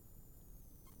 Mm-hmm.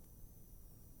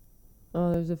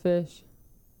 Oh, there's a fish.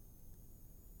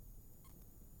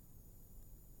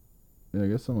 Yeah, I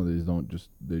guess some of these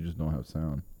they just don't have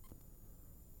sound.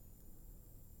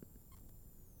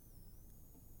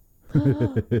 That's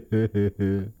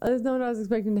not what I was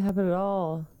expecting to happen at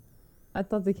all. I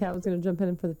thought the cat was going to jump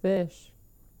in for the fish.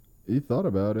 He thought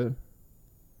about it.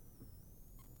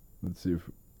 Let's see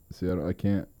I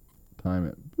can't time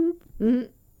it. Boop.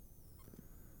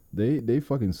 Mm-hmm. They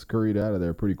fucking scurried out of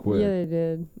there pretty quick. Yeah, they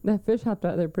did. That fish hopped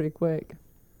out there pretty quick.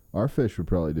 Our fish would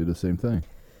probably do the same thing.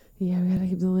 Yeah, we gotta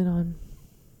keep the lid on.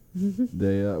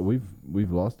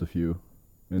 We've lost a few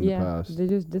in the past. They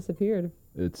just disappeared.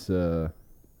 It's yeah,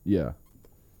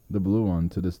 the blue one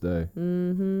to this day.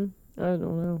 Mm-hmm. I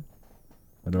don't know.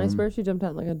 I swear she jumped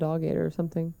out like a dog ate her or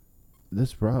something.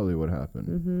 That's probably what happened.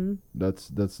 Mm-hmm.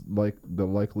 That's like the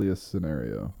likeliest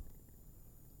scenario.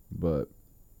 But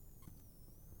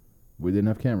we didn't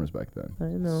have cameras back then.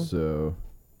 I know. So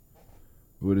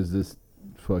what is this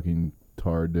fucking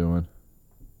tar doing?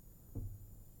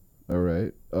 All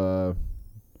right.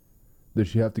 Does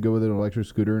she have to go with an electric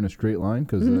scooter in a straight line?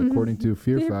 Because according to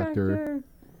Fear Factor,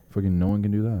 fucking no one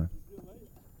can do that.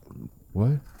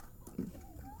 What?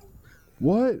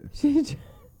 What? She's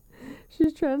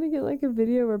trying to get like a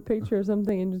video or a picture or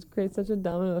something and just create such a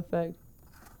domino effect.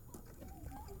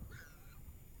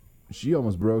 She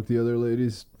almost broke the other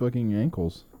lady's fucking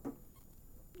ankles.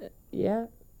 Yeah.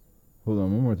 Hold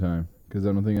on one more time, because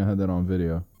I don't think I had that on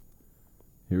video.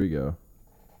 Here we go.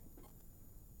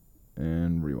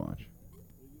 And rewatch.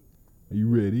 Are you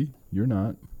ready? You're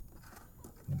not.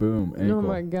 Boom, ankle. Oh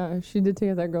my gosh, she did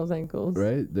take out that girl's ankles.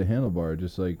 Right? The handlebar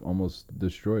just like almost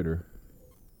destroyed her.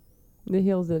 The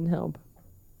heels didn't help.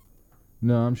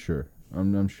 No, I'm sure.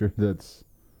 I'm sure that's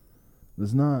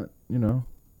not,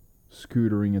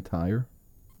 scootering a tire.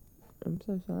 I'm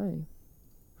so sorry.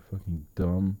 Fucking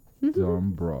dumb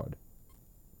broad.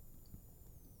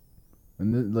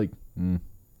 And then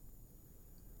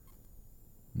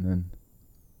and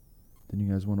then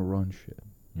you guys want to run shit,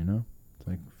 It's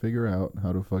like, figure out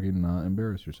how to fucking not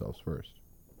embarrass yourselves first.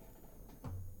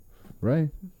 Right?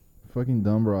 Fucking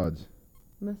dumb broads.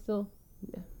 Am I still?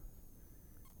 Yeah.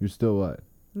 You're still what?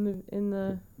 In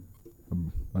the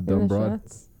a dumb broad?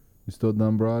 shots? You still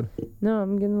dumb broad? No,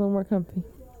 I'm getting a little more comfy.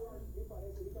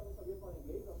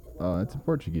 Oh, that's in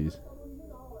Portuguese.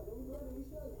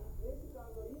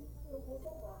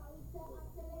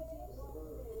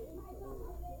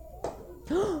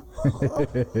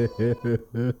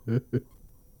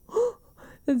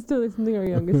 That's totally something our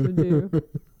youngest would do.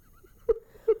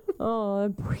 Oh,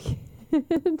 that poor kid.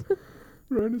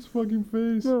 Right in his fucking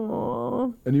face.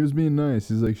 Aww. And he was being nice.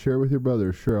 He's like, share with your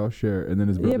brother. Sure, I'll share. And then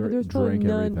his brother drank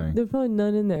everything. There's probably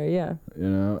none in there, yeah.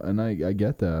 And I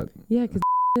get that. Yeah, because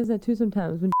does that too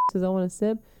sometimes. When says, I want a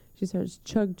sip, she starts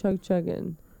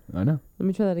chugging. I know. Let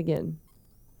me try that again.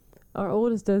 Our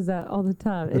oldest does that all the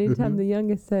time. Anytime the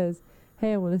youngest says,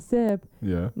 hey, I want a sip,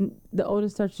 yeah, the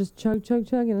oldest starts just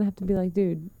chugging, and I have to be like,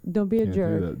 dude, don't be a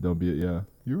jerk. Do that. Don't be yeah.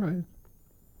 You're right.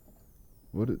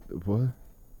 What?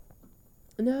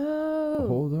 No.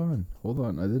 Hold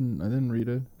on. I didn't read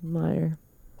it. Liar.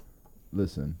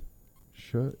 Listen,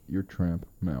 shut your tramp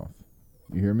mouth.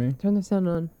 You hear me? Turn the sound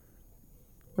on.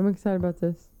 I'm excited about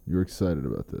this. You're excited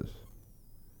about this.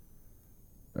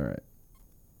 All right.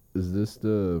 Is this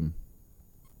the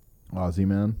Aussie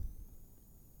Man?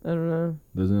 I don't know.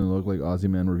 Doesn't it look like Aussie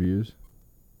Man reviews?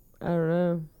 I don't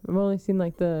know. I've only seen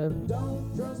like the.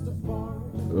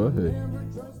 Oh, hey.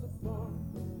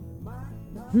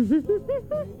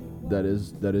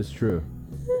 That is true.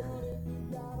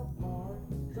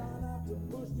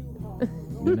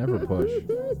 You never push.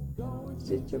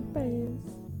 Shit your pants.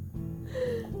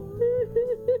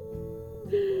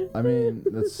 I mean,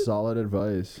 that's solid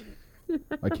advice.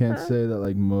 I can't say that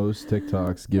like most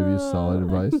TikToks give you solid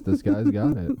advice. This guy's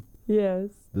got it. Yes.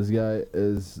 This guy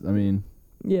is, I mean,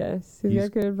 Yes. He's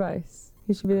got good advice.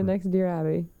 He should be the next Dear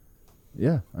Abby.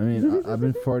 yeah. I mean, I've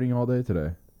been farting all day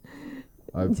today.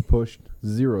 I've pushed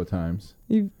 0 times.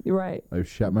 You're right. I've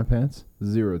shat my pants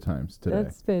 0 times today.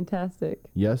 That's fantastic.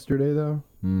 Yesterday, though,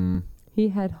 He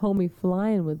had homie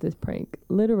flying with this prank.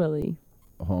 Literally.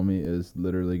 homie is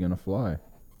literally gonna fly.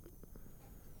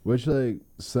 Which, like,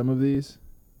 some of these,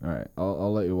 all right,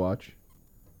 I'll let you watch,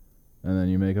 and then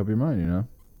you make up your mind, you know,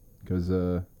 because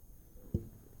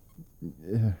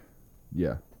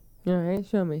yeah. All right,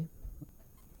 show me.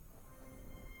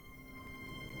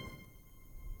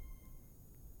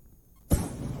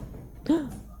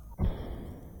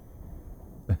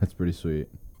 That's pretty sweet,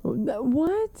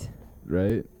 What?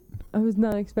 right? I was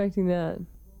not expecting that.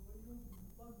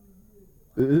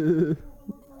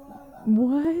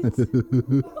 What?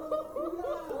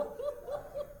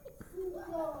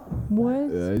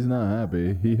 What? Yeah, he's not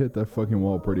happy. He hit that fucking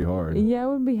wall pretty hard. Yeah, I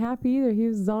wouldn't be happy either. He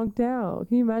was zonked out.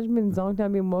 Can you imagine being zonked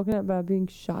out, being woken up by being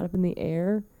shot up in the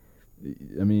air?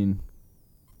 I mean,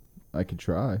 I could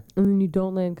try. And then you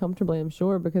don't land comfortably, I'm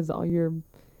sure, because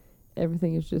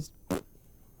everything is just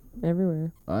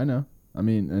everywhere. I know. I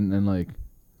mean, and like,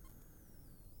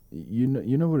 you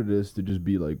know what it is to just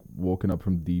be like woken up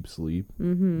from deep sleep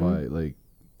by like,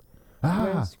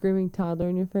 A screaming toddler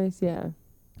in your face. Yeah.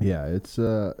 Yeah, it's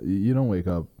you don't wake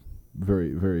up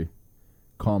very, very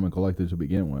calm and collected to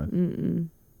begin with. Mm-mm.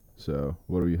 So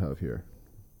what do we have here?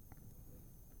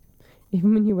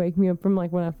 Even when you wake me up from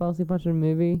like when I fall asleep watching a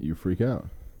movie, You freak out.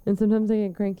 and sometimes I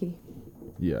get cranky.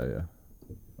 Yeah.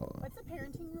 What's the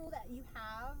parenting rule that you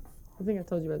have I think I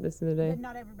told you about this the other day. that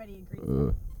not everybody agrees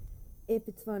with? If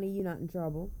it's funny, you're not in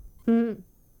trouble. Yeah.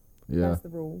 That's the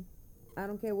rule. I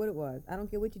don't care what it was. I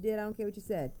don't care what you did. I don't care what you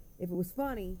said. If it was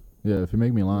funny, Yeah, if you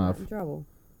make me you're laugh. not in trouble.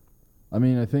 I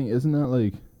mean, I think, isn't that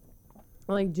like,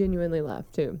 I like genuinely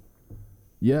laugh too.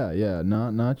 yeah,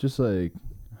 not just like,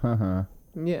 haha.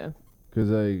 Yeah.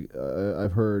 Because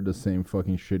I've heard the same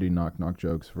fucking shitty knock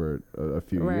jokes for a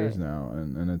few years now,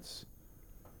 and it's,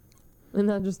 And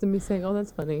not just me saying, "Oh,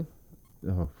 that's funny."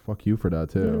 oh, fuck you for that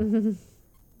too.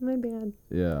 My bad.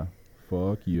 Yeah,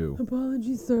 fuck you.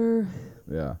 Apologies, sir.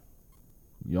 Yeah,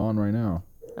 yawn right now.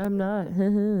 I'm not.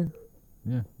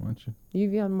 Yeah, why don't you?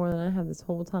 You've yawned more than I have this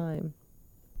whole time.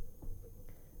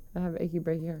 I have achy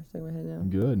breaky heart stuck in my head now.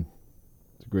 Good.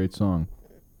 It's a great song.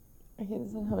 I can't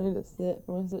decide how I need to sit.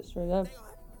 I want to sit straight up.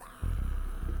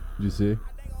 Did you see?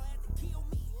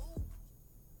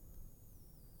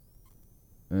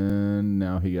 And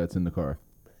now he gets in the car.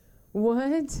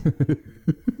 What?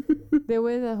 They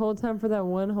waited that whole time for that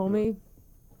one homie?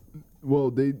 Well,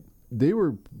 they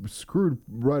were screwed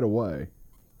right away.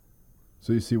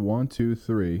 So you see 1, 2,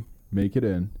 3, make it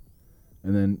in,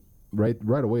 and then right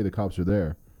away the cops are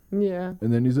there. Yeah.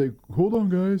 And then he's like, "Hold on,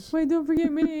 guys. Wait, don't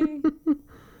forget me.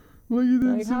 Like, you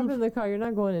didn't Like, see hop the in the car. You're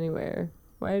not going anywhere.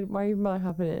 Why you not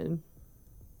hopping in?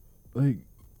 like,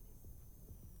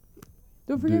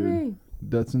 Don't forget Dude. me.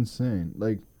 that's insane.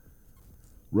 Like,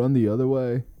 run the other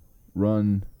way,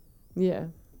 run Yeah.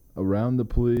 around the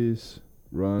police,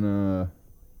 run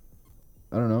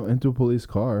I don't know, into a police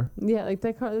car. Yeah, like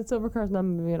that silver car's not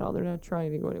moving at all. They're not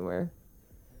trying to go anywhere.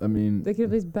 I mean, They could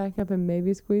at least back up and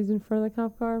maybe squeeze in front of the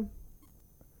cop car.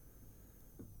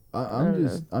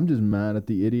 I'm just mad at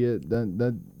the idiot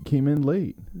that came in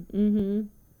late. Mm-hmm.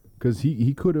 Because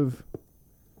he could have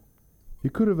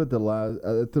at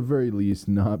the very least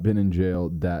not been in jail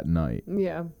that night.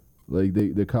 Yeah. Like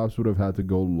the cops would have had to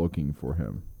go looking for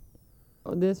him.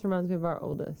 Oh, this reminds me of our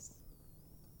oldest.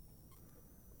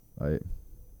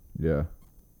 Yeah.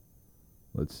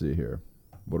 Let's see here.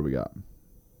 What do we got?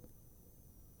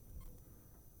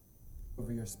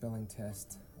 Over your spelling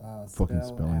test. Fucking spell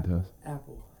spelling apple. test.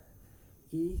 Apple.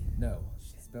 E. No,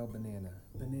 spell banana.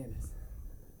 Bananas.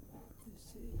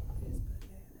 This shit is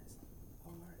bananas.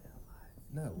 R-L-I.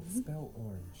 No, spell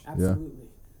orange. Absolutely.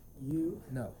 You.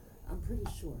 No, I'm pretty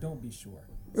sure. don't be sure.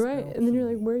 Right, Spell and then you're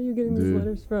like, kiwi. where are you getting these Dude.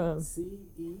 letters from?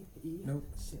 C-E-E. Nope.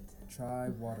 Shit. Try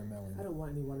watermelon. I don't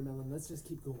want any watermelon. Let's just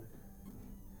keep going.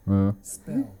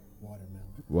 Spell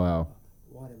watermelon. Wow.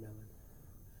 Watermelon.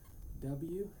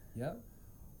 W. Yep.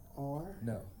 R.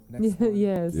 No. Next one.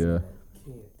 Yes. Yeah.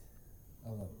 Can't.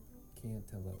 Elope.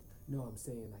 Cantaloupe. No, I'm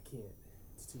saying I can't.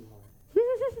 It's too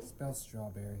hard. Spell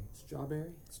strawberry.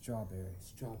 Strawberry. Strawberry.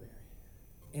 Strawberry.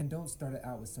 And don't start it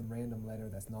out with some random letter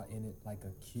that's not in it, like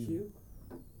a Q. Q.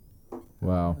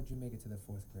 Wow. How did you make it to the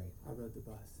 4th grade? I rode the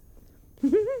bus.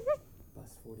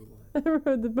 Bus 41. I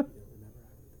rode the bus. You don't remember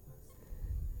I rode the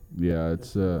bus? Yeah,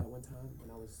 it's That one time when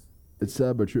I was. it's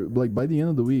sad but true. Like by the end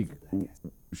of the week,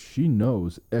 she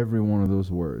knows every one of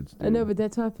those words. I know, dude. but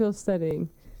that's how I feel studying.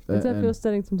 That's how I And- feel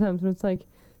studying sometimes when it's like,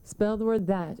 spell the word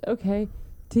that. Okay.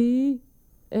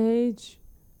 T-H-T.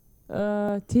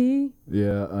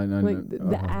 Yeah, I know. Like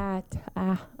the at.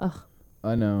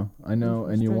 I know,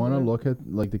 and you Straight want to up. look at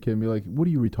like the kid and be like, "What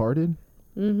are you retarded?"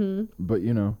 Mm-hmm. But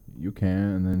you know, you can,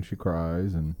 and then she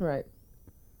cries, and Right.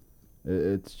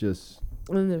 it's just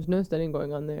And then there's no studying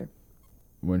going on there.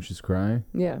 when she's crying.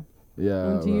 Yeah.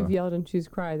 Yeah. Until you've well, yelled and she's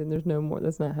cried, then there's no more.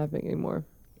 That's not happening anymore.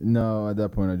 no, at that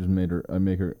point, I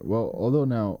make her. Well, although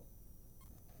now,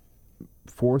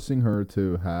 forcing her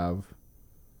to have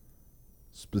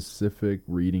specific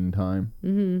reading time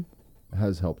Mm-hmm.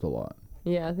 has helped a lot.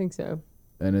 Yeah, I think so.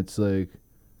 And it's like,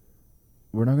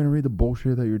 we're not gonna read the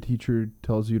bullshit that your teacher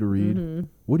tells you to read. Mm-hmm.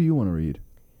 What do you want to read?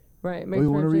 Right. Oh,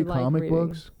 you want to read comic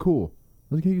books? Cool.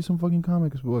 Let's get you some fucking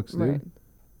comics books, dude. Right.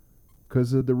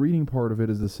 Because the reading part of it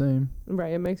is the same.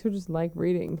 Right. It makes her just like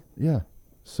reading. Yeah.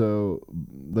 So,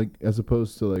 like, as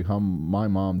opposed to like how my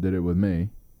mom did it with me.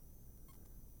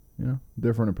 You know,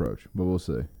 different approach, but we'll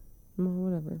see. Well,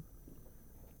 whatever.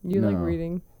 You like No.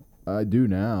 reading. I do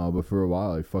now, but for a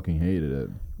while I fucking hated it.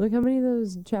 Look how many of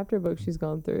those chapter books she's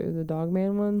gone through. The Dog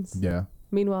Man ones. Yeah.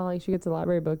 Meanwhile, like, she gets a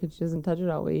library book and she doesn't touch it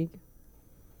all week.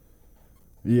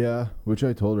 Yeah, which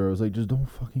I told her, I was like, just don't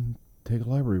fucking take a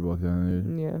library book then,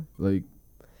 dude. Yeah. Like,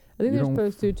 I think You they're don't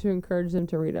supposed to encourage them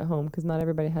to read at home because not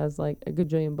everybody has like a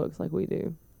gajillion books like we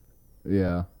do.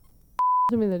 yeah.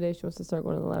 She told me the other day she wants to start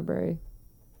going to the library.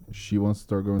 She wants to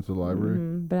start going to the library.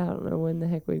 But I don't know when the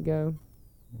heck we'd go.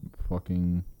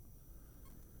 Fucking.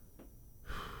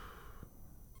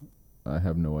 I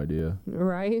have no idea.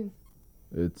 Right?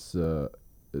 It's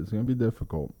gonna be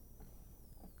difficult.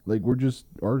 Like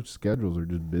our schedules are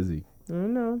just busy. I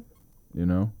don't know. You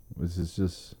know, it's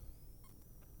just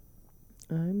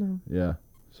I know. yeah.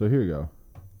 So here you go.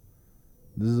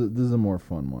 This is a more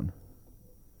fun one.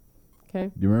 Okay.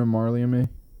 Do you remember Marley and Me?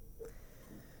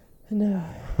 No.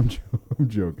 I'm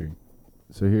joking.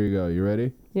 So here you go. You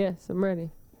ready? Yes, I'm ready.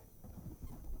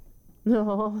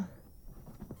 No.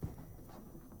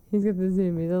 He's got the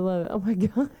zoomies. I love it. Oh my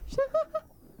gosh.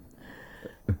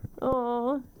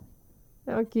 Oh,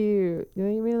 how cute. You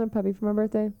think you mean another puppy for my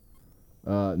birthday?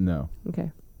 No.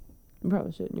 Okay. You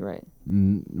probably shouldn't. You're right.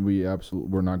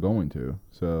 We're not going to.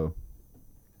 So.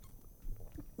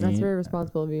 That's very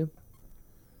responsible of you.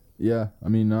 Yeah, I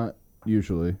mean not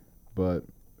usually, but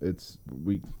it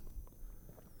will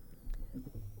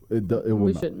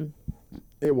We not. shouldn't.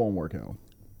 It won't work out.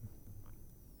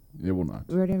 It will not.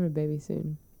 We're already having a baby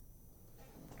soon.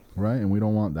 Right? And we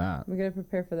don't want that. We gotta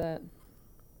prepare for that.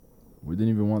 We didn't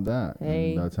even want that. and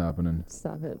Hey. that's happening.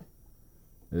 Stop it.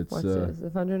 It's Watch this.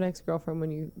 If I'm your next girlfriend when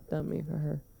you dump me for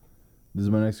her. this is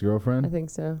my next girlfriend I think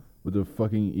so. with a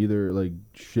fucking either like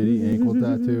shitty ankle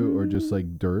tattoo or just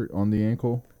like dirt on the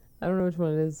ankle. I don't know which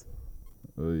one it is.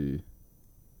 Oy.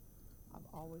 I've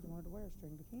always wanted to wear a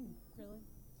string bikini. Really?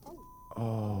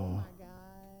 Oh.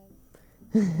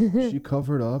 My God. She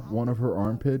covered up one of her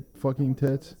armpit fucking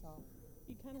tits,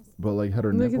 You kind of. but like had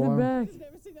her Look at nipple the out. back. I've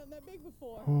never seen nothing that big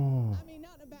before. Oh. I mean,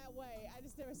 not in a bad way. I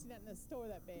just never seen that in the store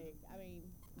that big. I mean,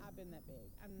 I've been that big.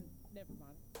 I'm never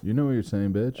mind. You know what you're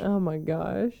saying, bitch. Oh my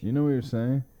gosh. You know what you're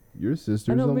saying. Your I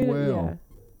sister's a don't mean it. whale.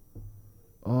 Yeah.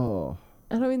 Oh.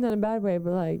 I don't mean that in a bad way,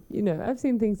 but like, you know, I've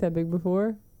seen things that big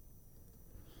before.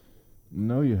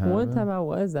 No, you haven't. One time I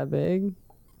was that big.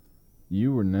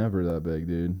 You were never that big,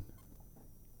 dude.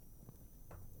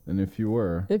 And if you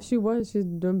were, If she was, she's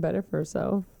doing better for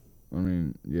herself. I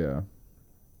mean, yeah.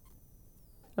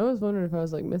 I was wondering if I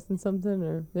was like missing something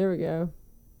or there we go.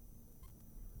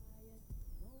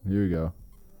 Here we go.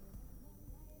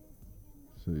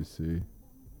 So you see.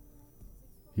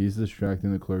 He's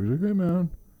distracting the clerk. He's like, hey man,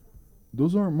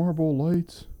 those aren't marble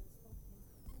lights.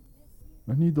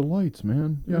 I need the lights,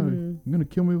 man. Yeah, Mhm. you're gonna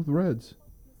kill me with reds.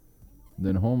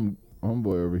 Then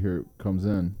homeboy over here comes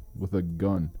in with a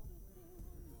gun.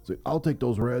 like, I'll take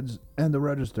those reds and the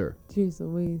register. Jeez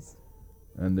Louise.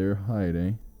 And they're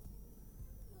hiding.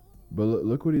 But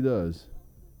look what he does.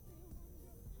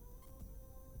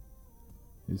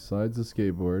 He slides the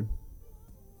skateboard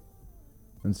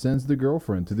and sends the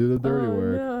girlfriend to do the dirty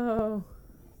work. No.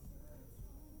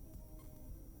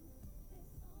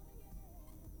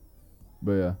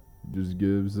 But yeah, just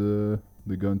gives the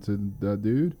gun to that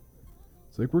dude.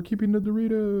 It's like, we're keeping the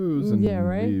Doritos, and Yeah,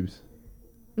 right? leaves.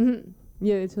 Mhm.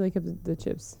 Yeah, they totally kept the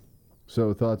chips.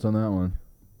 So thoughts on that one?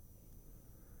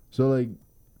 So like,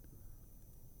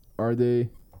 are they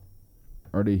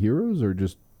heroes or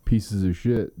just pieces of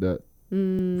shit that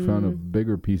found a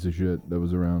bigger piece of shit that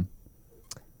was around?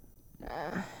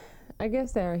 I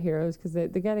guess they are heroes because the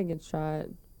guy didn't get shot.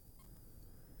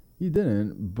 He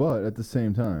didn't, but at the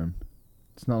same time,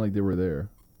 it's not like they were there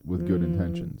with good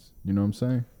intentions. You know what I'm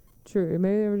saying? True.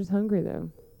 Maybe they were just hungry though.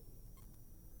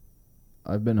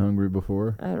 I've been hungry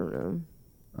before. I don't know.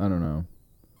 I don't know.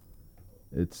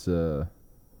 It's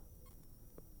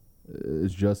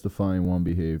justifying one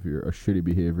behavior, a shitty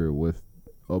behavior with,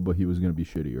 oh, but he was going to be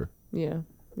shittier. Yeah.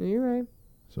 You're right.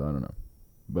 So I don't know.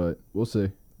 But we'll see.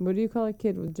 What do you call a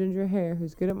kid with ginger hair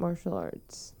who's good at martial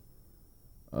arts?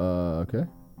 Okay.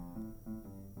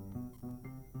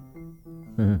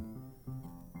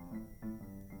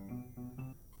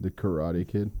 The karate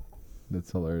kid.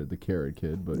 That's hilarious. The carrot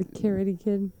kid, but The carroty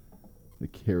kid. the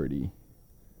carroty.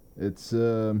 It's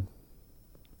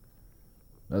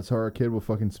that's how our kid will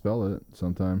fucking spell it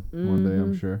sometime one day,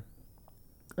 I'm sure.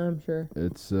 I'm sure.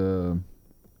 It's dude,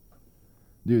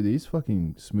 these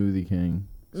fucking Smoothie King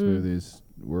smoothies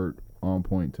were on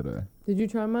point today. Did you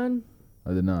try mine?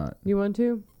 I did not. You want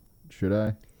to? Should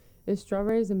I? It's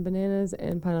strawberries and bananas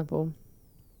and pineapple.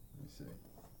 Let me see.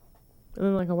 And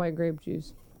then like a white grape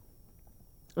juice.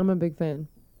 I'm a big fan.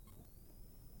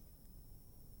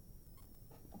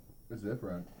 It's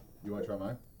different. You want to try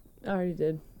mine? I already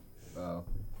did. Oh.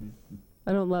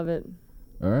 I don't love it.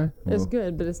 All right. It's Well,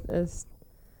 good, but it's it's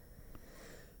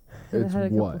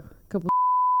had a what? couple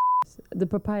the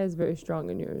papaya is very strong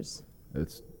in yours.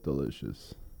 It's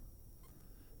delicious.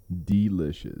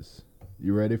 Delicious.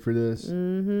 You ready for this?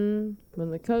 Mm-hmm.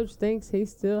 When the coach thinks he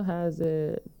still has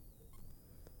it.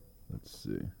 Let's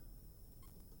see.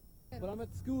 But I'm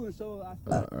at school and so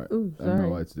I All right. Ooh, I don't know sorry.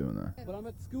 why it's doing that. but I'm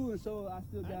at school and so I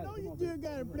still got I know it. you still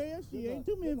got a player. She ain't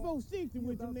too many folks 60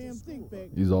 with your damn six pack.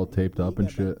 He's all taped up and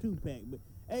shit. Two pack, but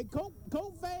hey, Coke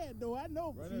fast though. I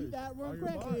know she died run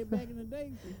crackhead back in the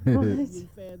day. What? She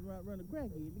fast run a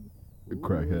crackhead. A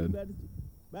crackhead.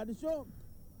 About to show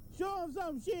him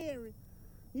something, Sherry.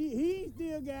 He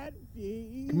still got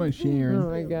it. Come on, Sharon. Oh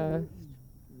my gosh.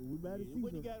 We about to see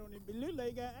what you got on it. Look like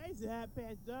he got ice high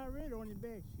patches already on his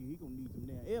back. Shit, he gonna need some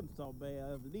damn Epsom salt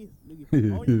bath after this. Look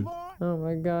at on your mark. Oh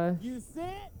my gosh. You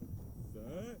set?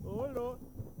 Oh Lord.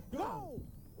 Go!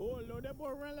 Oh Lord, that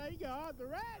boy run like he got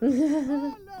arthritis.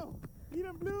 Oh Lord. He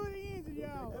done blew the engine,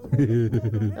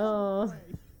 y'all. Oh.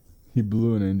 He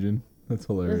blew an engine. That's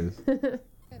hilarious. But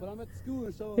I'm at school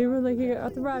and so He was like, he got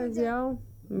arthritis, y'all.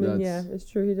 I mean, yeah, That's- it's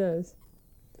true, he does.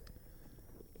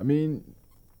 I mean,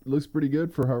 looks pretty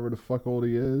good for however the fuck old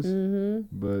he is. Mm-hmm.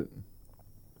 But,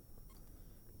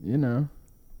 you know,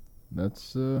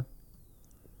 that's,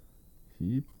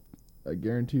 I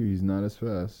guarantee you he's not as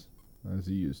fast as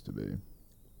he used to be.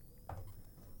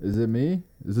 Is it me?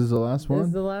 Is this the last This is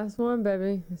one? the last one,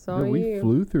 baby. It's all Yeah, we you.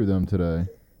 flew through them today.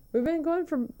 We've been going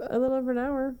for a little over an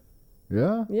hour.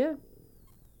 Yeah? Yeah.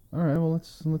 All right, well,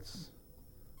 let's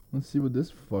see what this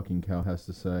fucking cow has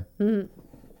to say. Mhm.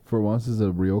 For once, it's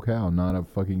a real cow, not a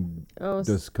fucking Oh,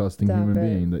 disgusting stop human it.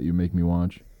 being that you make me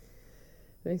watch.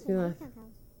 makes me laugh.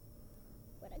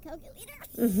 What a calculator.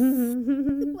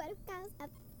 Mm-hmm. What if cows have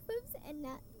hooves and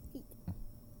not feet?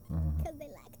 Uh, Because they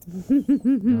lacked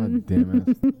God damn it.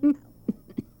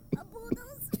 a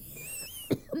bulldoze.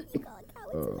 What do you call a cow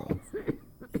with two legs?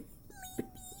 Lean beef.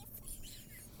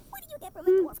 What do you get from a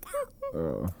dwarf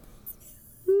cow?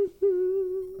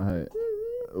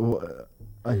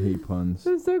 I hate puns.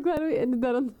 I'm so glad we ended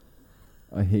that on.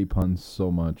 I hate puns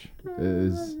so much. It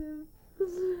is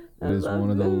one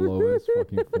of the lowest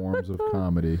fucking forms of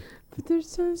comedy. But they're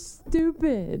so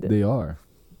stupid. They are.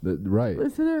 Right.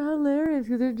 So they're hilarious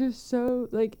because they're just so,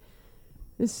 like,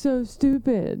 it's so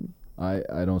stupid. I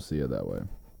don't see it that way.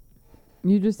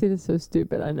 You just see it as so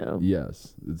stupid, I know.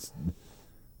 Yes.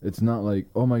 It's not like,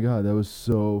 oh my god, that was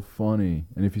so funny.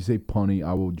 And if you say punny,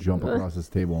 I will jump across this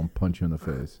table and punch you in the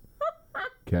face.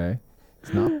 Okay?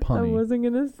 It's not punny. I wasn't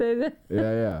going to say that.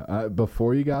 Yeah.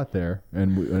 Before you got there,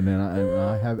 and then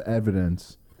I have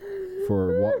evidence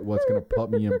for what's gonna put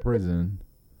me in prison.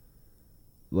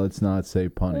 let's not say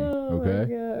punny. Oh my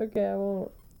Okay. God. Okay, I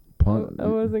won't. Pun. I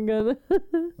wasn't gonna.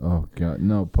 Oh god,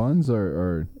 no. Puns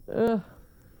are Ugh.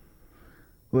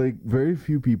 like very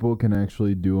few people can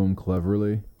actually do them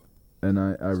cleverly, and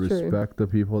I It's true. respect the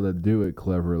people that do it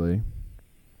cleverly.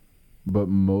 But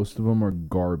most of them are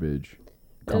garbage,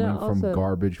 And coming from also-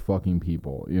 garbage fucking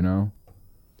people. You know.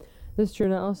 That's true.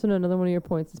 And I also know another one of your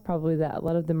points is probably that a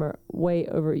lot of them are way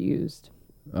overused.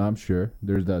 I'm sure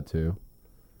there's that too.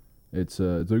 It's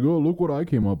like, oh, look what I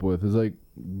came up with. It's like,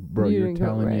 bro, You you're didn't come-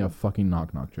 telling me right. a fucking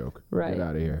knock joke. Right. Get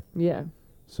out of here. Yeah,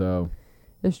 So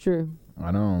it's true. I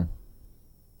know.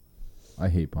 I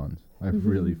hate puns. I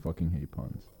really fucking hate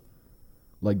puns.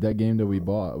 Like that game that we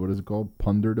bought. What is it called?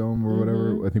 Punderdome or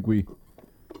whatever. I think we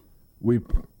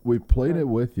played it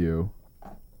with you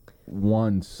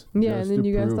once. Yeah, just and then to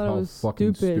you guys prove thought it how was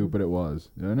fucking stupid. stupid it was.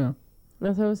 Yeah, I know.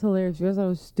 I thought it was hilarious. You guys thought it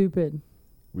was stupid.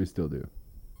 We still do.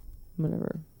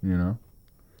 Whatever. You know.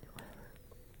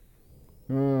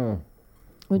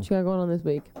 What you got going on this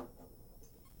week?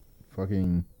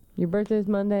 Fucking Your birthday's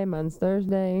Monday. Mine's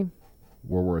Thursday.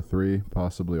 World War III,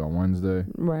 possibly on Wednesday.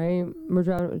 Right. We're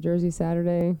driving to Jersey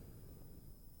Saturday.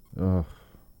 Ugh.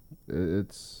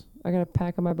 It's I gotta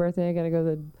pack on my birthday. I gotta go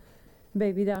to the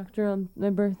baby doctor on my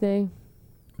birthday.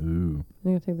 ooh. I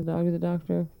gotta take the dog to the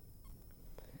doctor.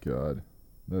 God,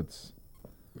 that's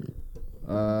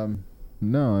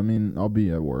no, I mean I'll be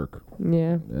at work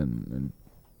Yeah. and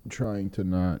trying to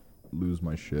not lose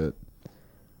my shit.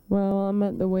 Well, I'm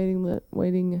at the waiting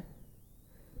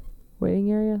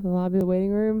area, the lobby of the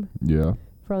waiting room Yeah.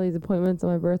 for all these appointments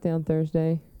on my birthday on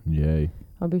Thursday. Yay.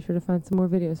 I'll be sure to find some more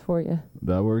videos for you.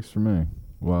 That works for me. Or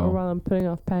Well, while I'm putting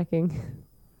off packing.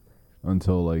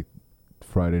 until like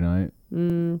Friday night.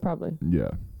 Probably.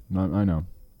 Yeah. I know.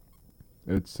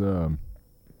 It's all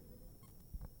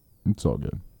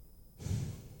good.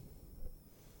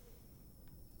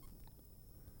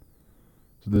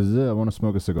 So this is it. I want to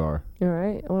smoke a cigar. All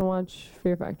right. I want to watch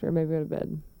Fear Factor. Maybe go to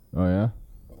bed. Oh yeah?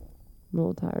 I'm a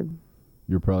little tired.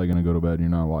 You're probably going to go to bed and you're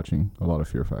not watching a lot of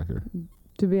Fear Factor.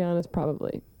 To be honest,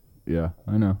 probably. Yeah,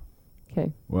 I know.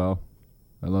 Okay. Well,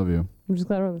 I love you. I'm just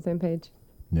glad we're on the same page.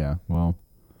 Yeah, well,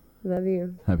 Love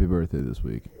you. happy birthday this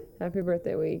week. Happy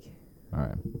birthday week. All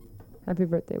right. Happy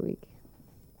birthday week.